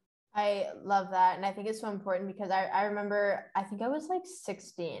you. I love that. And I think it's so important, because I remember, I think I was like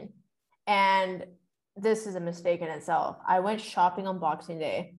 16, and this is a mistake in itself. I went shopping on Boxing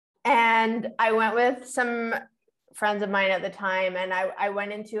Day, and I went with some friends of mine at the time. And I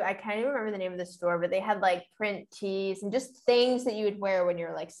went into, I can't even remember the name of the store, but they had like print tees and just things that you would wear when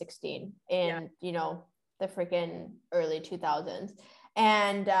you're like 16 in, the freaking early 2000s.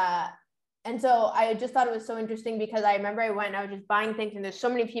 And And so I just thought it was so interesting because I remember I went and I was just buying things and there's so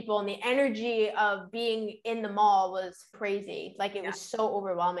many people and the energy of being in the mall was crazy. Like it was so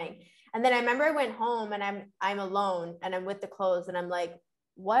overwhelming. And then I remember I went home and I'm alone and I'm with the clothes and I'm like,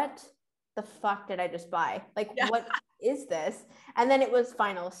 what the fuck did I just buy? Like, what is this? And then it was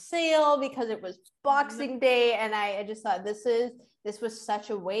final sale because it was Boxing Day. And I just thought this was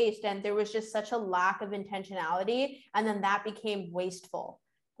such a waste. And there was just such a lack of intentionality. And then that became wasteful.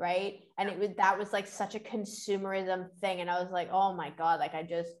 Right. And that was like such a consumerism thing. And I was like, oh my God, like I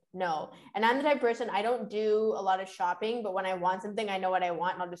just know. And I'm the type of person, I don't do a lot of shopping, but when I want something, I know what I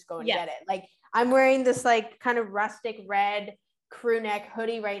want and I'll just go and get it. Like I'm wearing this like kind of rustic red crew neck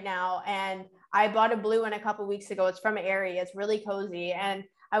hoodie right now. And I bought a blue one a couple of weeks ago. It's from Aerie. It's really cozy. And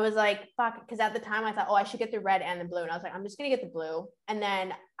I was like, fuck, because at the time I thought, oh, I should get the red and the blue. And I was like, I'm just going to get the blue. And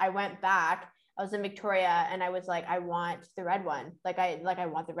then I went back. I was in Victoria and I was like, I want the red one. I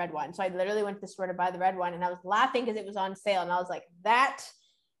want the red one. So I literally went to the store to buy the red one and I was laughing because it was on sale. And I was like, that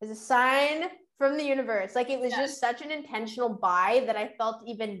is a sign from the universe. Like it was just such an intentional buy that I felt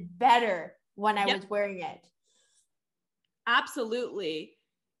even better when I was wearing it. Absolutely.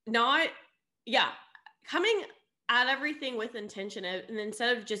 Coming at everything with intention and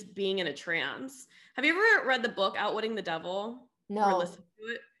instead of just being in a trance. Have you ever read the book Outwitting the Devil? No. Or listened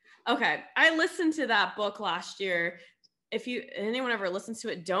to it? Okay. I listened to that book last year. If anyone ever listens to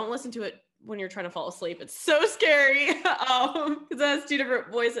it, don't listen to it when you're trying to fall asleep. It's so scary because it has two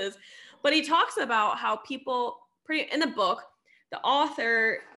different voices. But he talks about how people in the book, the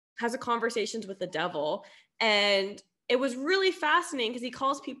author has a conversations with the devil, and it was really fascinating because he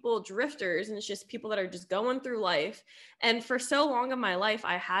calls people drifters, and it's just people that are just going through life. And for so long of my life,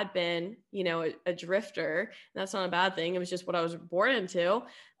 I had been, a drifter. And that's not a bad thing. It was just what I was born into.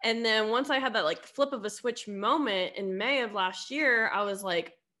 And then once I had that like flip of a switch moment in May of last year, I was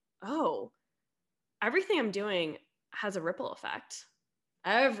like, oh, everything I'm doing has a ripple effect.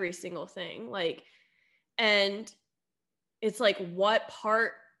 Every single thing. And it's like, what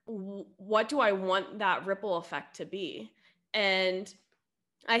do I want that ripple effect to be? And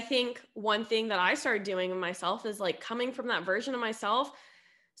I think one thing that I started doing in myself is like coming from that version of myself.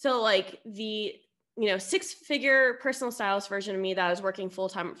 So like the, 6-figure personal stylist version of me that is working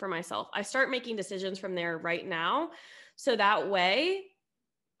full-time for myself, I start making decisions from there right now. So that way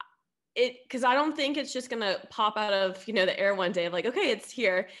because I don't think it's just going to pop out of, the air one day of like, okay, it's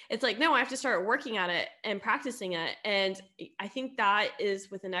here. It's like, no, I have to start working at it and practicing it. And I think that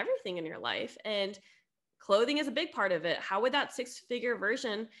is within everything in your life. And clothing is a big part of it. How would that 6-figure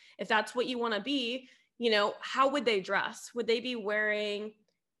version, if that's what you want to be, how would they dress? Would they be wearing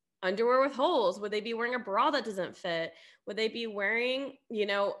underwear with holes? Would they be wearing a bra that doesn't fit? Would they be wearing,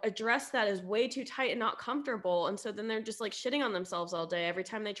 a dress that is way too tight and not comfortable? And so then they're just like shitting on themselves all day every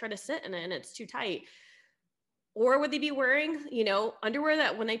time they try to sit in it and it's too tight. Or would they be wearing, underwear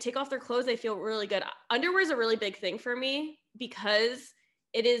that when they take off their clothes, they feel really good? Underwear is a really big thing for me because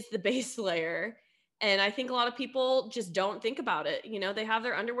it is the base layer. And I think a lot of people just don't think about it. They have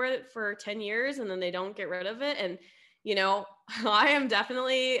their underwear for 10 years and then they don't get rid of it. And I am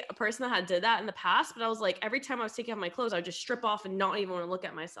definitely a person that did that in the past, but I was like, every time I was taking off my clothes, I would just strip off and not even want to look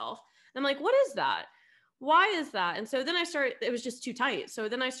at myself. And I'm like, what is that? Why is that? And so then it was just too tight. So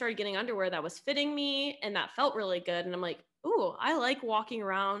then I started getting underwear that was fitting me and that felt really good. And I'm like, ooh, I like walking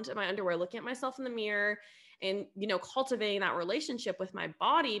around in my underwear, looking at myself in the mirror and, cultivating that relationship with my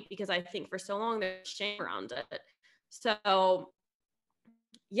body, because I think for so long there's shame around it. So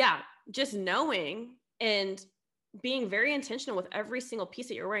yeah, just knowing and being very intentional with every single piece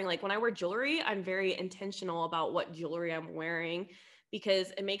that you're wearing. Like when I wear jewelry, I'm very intentional about what jewelry I'm wearing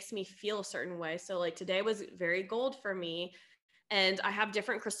because it makes me feel a certain way. So like today was very gold for me, and I have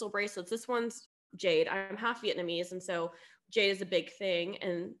different crystal bracelets. This one's jade. I'm half Vietnamese, and so jade is a big thing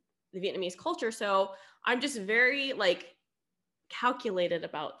in the Vietnamese culture. So I'm just very like calculated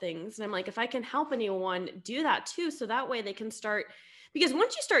about things. And I'm like, if I can help anyone do that too, so that way they can start, because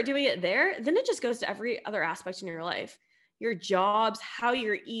once you start doing it there, then it just goes to every other aspect in your life, your jobs, how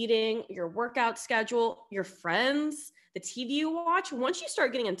you're eating, your workout schedule, your friends, the TV you watch. Once you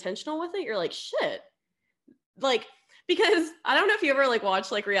start getting intentional with it, you're like, shit. Like, because I don't know if you ever like watch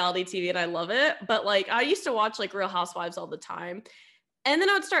like reality TV, and I love it, but like I used to watch like Real Housewives all the time. And then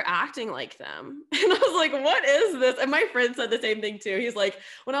I would start acting like them. And I was like, what is this? And my friend said the same thing too. He's like,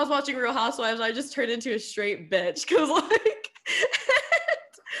 when I was watching Real Housewives, I just turned into a straight bitch. Cause like,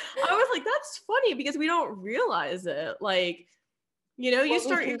 I was like, that's funny because we don't realize it. Like, you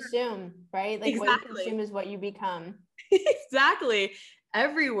start consume, right? Like exactly. What you consume is what you become. Exactly.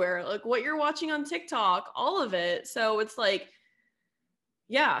 Everywhere. Like what you're watching on TikTok, all of it. So it's like,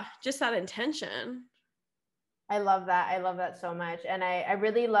 yeah, just that intention. I love that. I love that so much. And I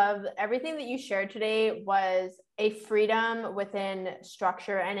really love everything that you shared today was a freedom within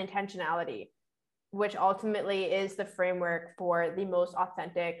structure and intentionality, which ultimately is the framework for the most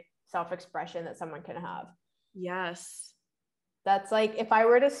authentic self-expression that someone can have. Yes. That's like, if I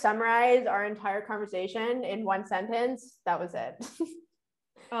were to summarize our entire conversation in one sentence, that was it.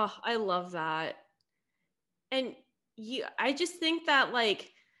 Oh, I love that. And I just think that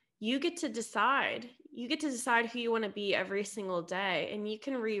like you get to decide. You get to decide who you want to be every single day, and you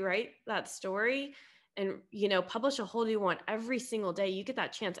can rewrite that story and, publish a whole new one every single day. You get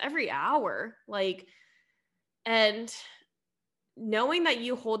that chance every hour. Like, and knowing that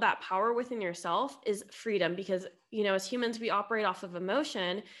you hold that power within yourself is freedom, because as humans we operate off of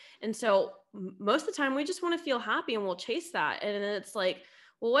emotion, and so most of the time we just want to feel happy and we'll chase that, and then it's like,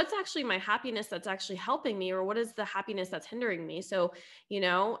 well, what's actually my happiness that's actually helping me, or what is the happiness that's hindering me? So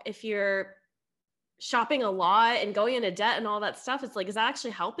if you're shopping a lot and going into debt and all that stuff, it's like, is that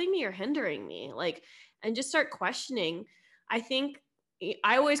actually helping me or hindering me? Like, and just start questioning. I think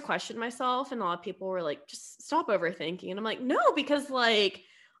I always question myself, and a lot of people were like, just stop overthinking. And I'm like, no, because like,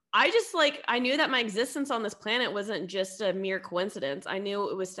 I knew that my existence on this planet wasn't just a mere coincidence. I knew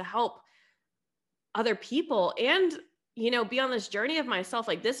it was to help other people and, be on this journey of myself.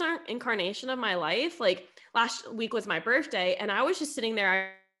 Like, this incarnation of my life, like last week was my birthday, and I was just sitting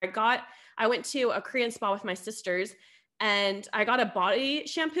there. I went to a Korean spa with my sisters, and I got a body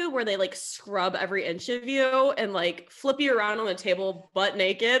shampoo where they like scrub every inch of you and like flip you around on the table butt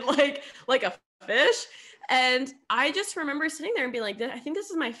naked, like a fish. And I just remember sitting there and being like, I think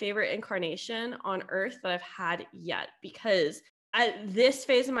this is my favorite incarnation on earth that I've had yet, because at this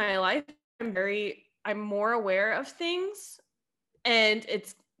phase of my life, I'm more aware of things, and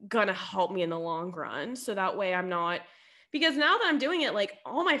it's gonna help me in the long run. So that way I'm not, because now that I'm doing it, like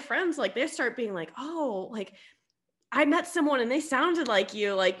all my friends, like they start being like, oh, like I met someone and they sounded like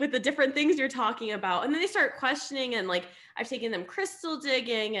you, like with the different things you're talking about. And then they start questioning, and like I've taken them crystal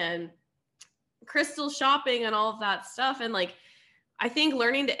digging and crystal shopping and all of that stuff. And like, I think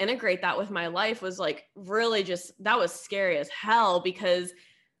learning to integrate that with my life was like really just, that was scary as hell, because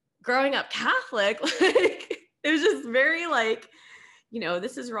growing up Catholic, like it was just very like,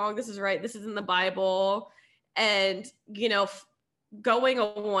 this is wrong, this is right, this is in the Bible. And, going a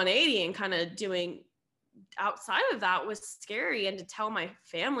 180 and kind of doing outside of that was scary. And to tell my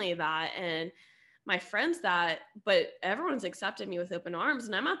family that and my friends that, but everyone's accepted me with open arms.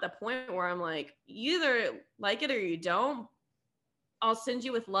 And I'm at the point where I'm like, you either like it or you don't. I'll send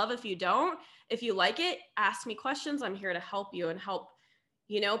you with love if you don't. If you like it, ask me questions. I'm here to help you and help,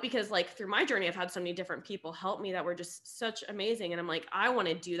 because like through my journey, I've had so many different people help me that were just such amazing. And I'm like, I want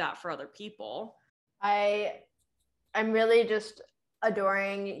to do that for other people. I'm really just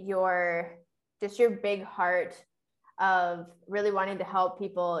adoring your big heart of really wanting to help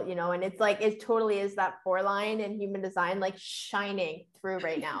people, and it's like, it totally is that 4-line in human design, like shining through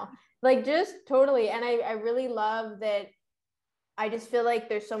right now. Like just totally. And I really love that. I just feel like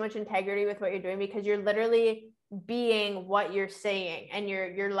there's so much integrity with what you're doing, because you're literally being what you're saying, and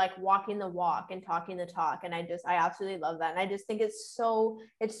you're like walking the walk and talking the talk. And I absolutely love that. And I just think it's so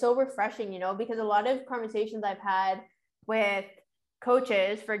refreshing, because a lot of conversations I've had with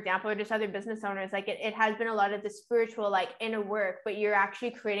coaches, for example, or just other business owners, like it has been a lot of the spiritual, like inner work, but you're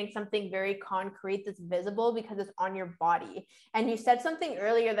actually creating something very concrete that's visible because it's on your body. And you said something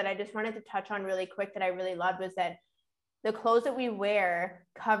earlier that I just wanted to touch on really quick that I really loved, was that the clothes that we wear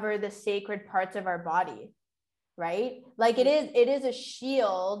cover the sacred parts of our body, right? Like it is a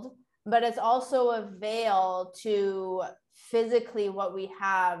shield, but it's also a veil to physically what we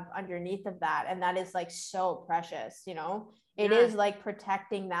have underneath of that. And that is like so precious, it is like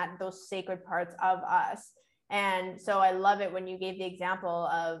protecting those sacred parts of us. And so I love it when you gave the example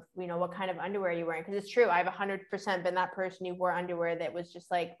of, what kind of underwear you're wearing. Because it's true. I've 100% been that person who wore underwear that was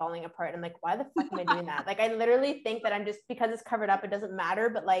just like falling apart. I'm like, why the fuck am I doing that? Like, I literally think that I'm just, because it's covered up, it doesn't matter.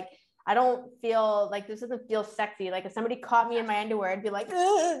 But like, I don't feel like, this doesn't feel sexy. Like if somebody caught me in my underwear, I'd be like,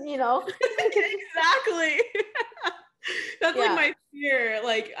 Exactly. That's like my fear.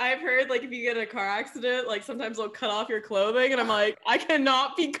 Like I've heard, like if you get in a car accident, like sometimes they'll cut off your clothing, and I'm like, I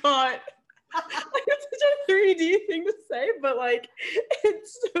cannot be caught. Like, it's such a 3D thing to say, but like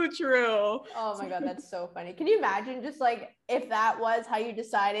it's so true. Oh my God, that's so funny. Can you imagine just like if that was how you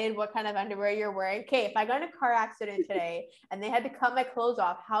decided what kind of underwear you're wearing? Okay, if I got in a car accident today and they had to cut my clothes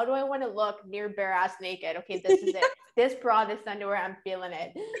off, how do I want to look near bare ass naked? Okay, this is it. This bra, this underwear, I'm feeling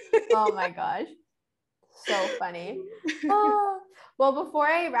it. Oh my gosh. So funny. Oh, well, before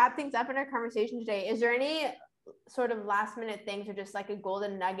I wrap things up in our conversation today, is there any sort of last minute things or just like a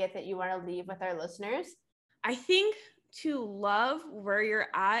golden nugget that you want to leave with our listeners? I think to love where you're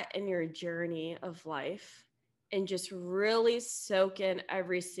at in your journey of life and just really soak in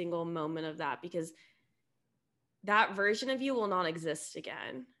every single moment of that, because that version of you will not exist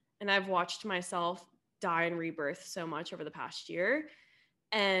again. And I've watched myself die and rebirth so much over the past year.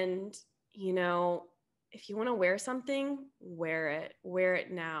 And, if you want to wear something, wear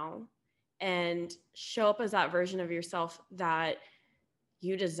it now, and show up as that version of yourself that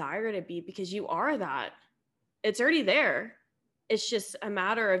you desire to be, because you are that. It's already there. It's just a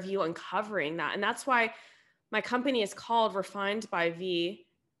matter of you uncovering that. And that's why my company is called Refined by V.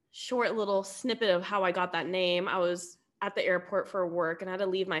 Short little snippet of how I got that name. I was at the airport for work and I had to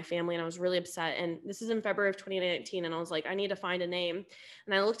leave my family and I was really upset. And this is in February of 2019. And I was like, I need to find a name.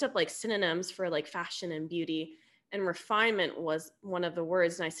 And I looked up like synonyms for like fashion and beauty, and refinement was one of the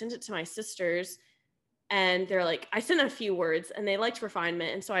words. And I sent it to my sisters and they're like, I sent a few words and they liked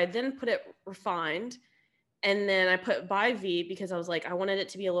refinement. And so I then put it refined. And then I put by V because I was like, I wanted it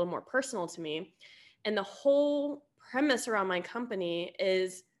to be a little more personal to me. And the whole premise around my company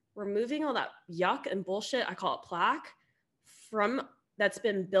is removing all that yuck and bullshit, I call it plaque, from that's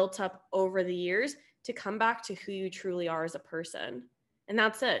been built up over the years to come back to who you truly are as a person. And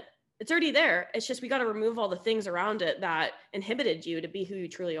that's it. It's already there. It's just we got to remove all the things around it that inhibited you to be who you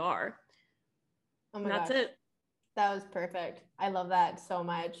truly are. Oh my gosh. That's it. That was perfect. I love that so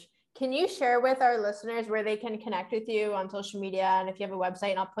much. Can you share with our listeners where they can connect with you on social media, and if you have a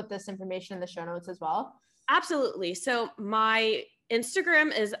website? And I'll put this information in the show notes as well. Absolutely. So my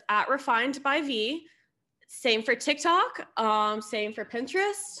Instagram is @refinedbyv. Same for TikTok, same for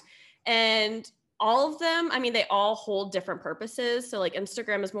Pinterest, and all of them, I mean, they all hold different purposes. So like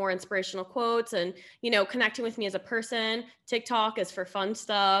Instagram is more inspirational quotes and, connecting with me as a person. TikTok is for fun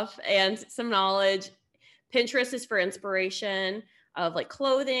stuff and some knowledge. Pinterest is for inspiration of like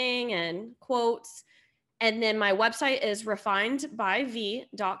clothing and quotes. And then my website is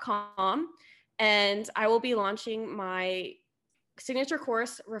refinedbyv.com. And I will be launching my signature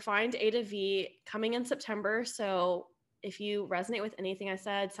course, Refined A to V, coming in September. So if you resonate with anything I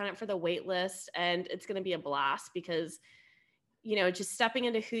said, sign up for the wait list, and it's going to be a blast because, just stepping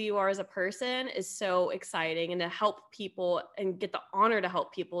into who you are as a person is so exciting, and to help people and get the honor to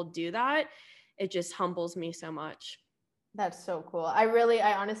help people do that, it just humbles me so much. That's so cool. I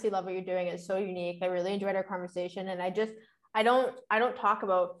honestly love what you're doing. It's so unique. I really enjoyed our conversation, and I don't talk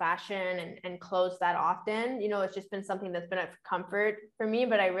about fashion and clothes that often. It's just been something that's been a comfort for me,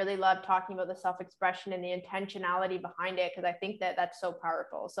 but I really love talking about the self-expression and the intentionality behind it, because I think that that's so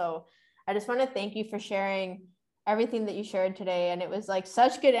powerful. So I just want to thank you for sharing everything that you shared today. And it was like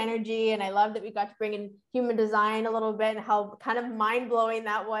such good energy. And I love that we got to bring in human design a little bit and how kind of mind-blowing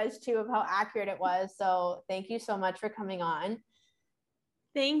that was too, of how accurate it was. So thank you so much for coming on.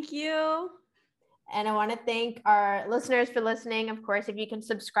 Thank you. And I want to thank our listeners for listening. Of course, if you can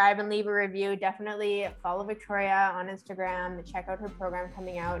subscribe and leave a review, definitely follow Victoria on Instagram and check out her program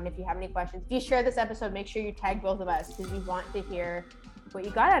coming out. And if you have any questions, if you share this episode, make sure you tag both of us, because we want to hear what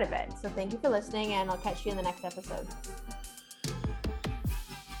you got out of it. So thank you for listening, and I'll catch you in the next episode.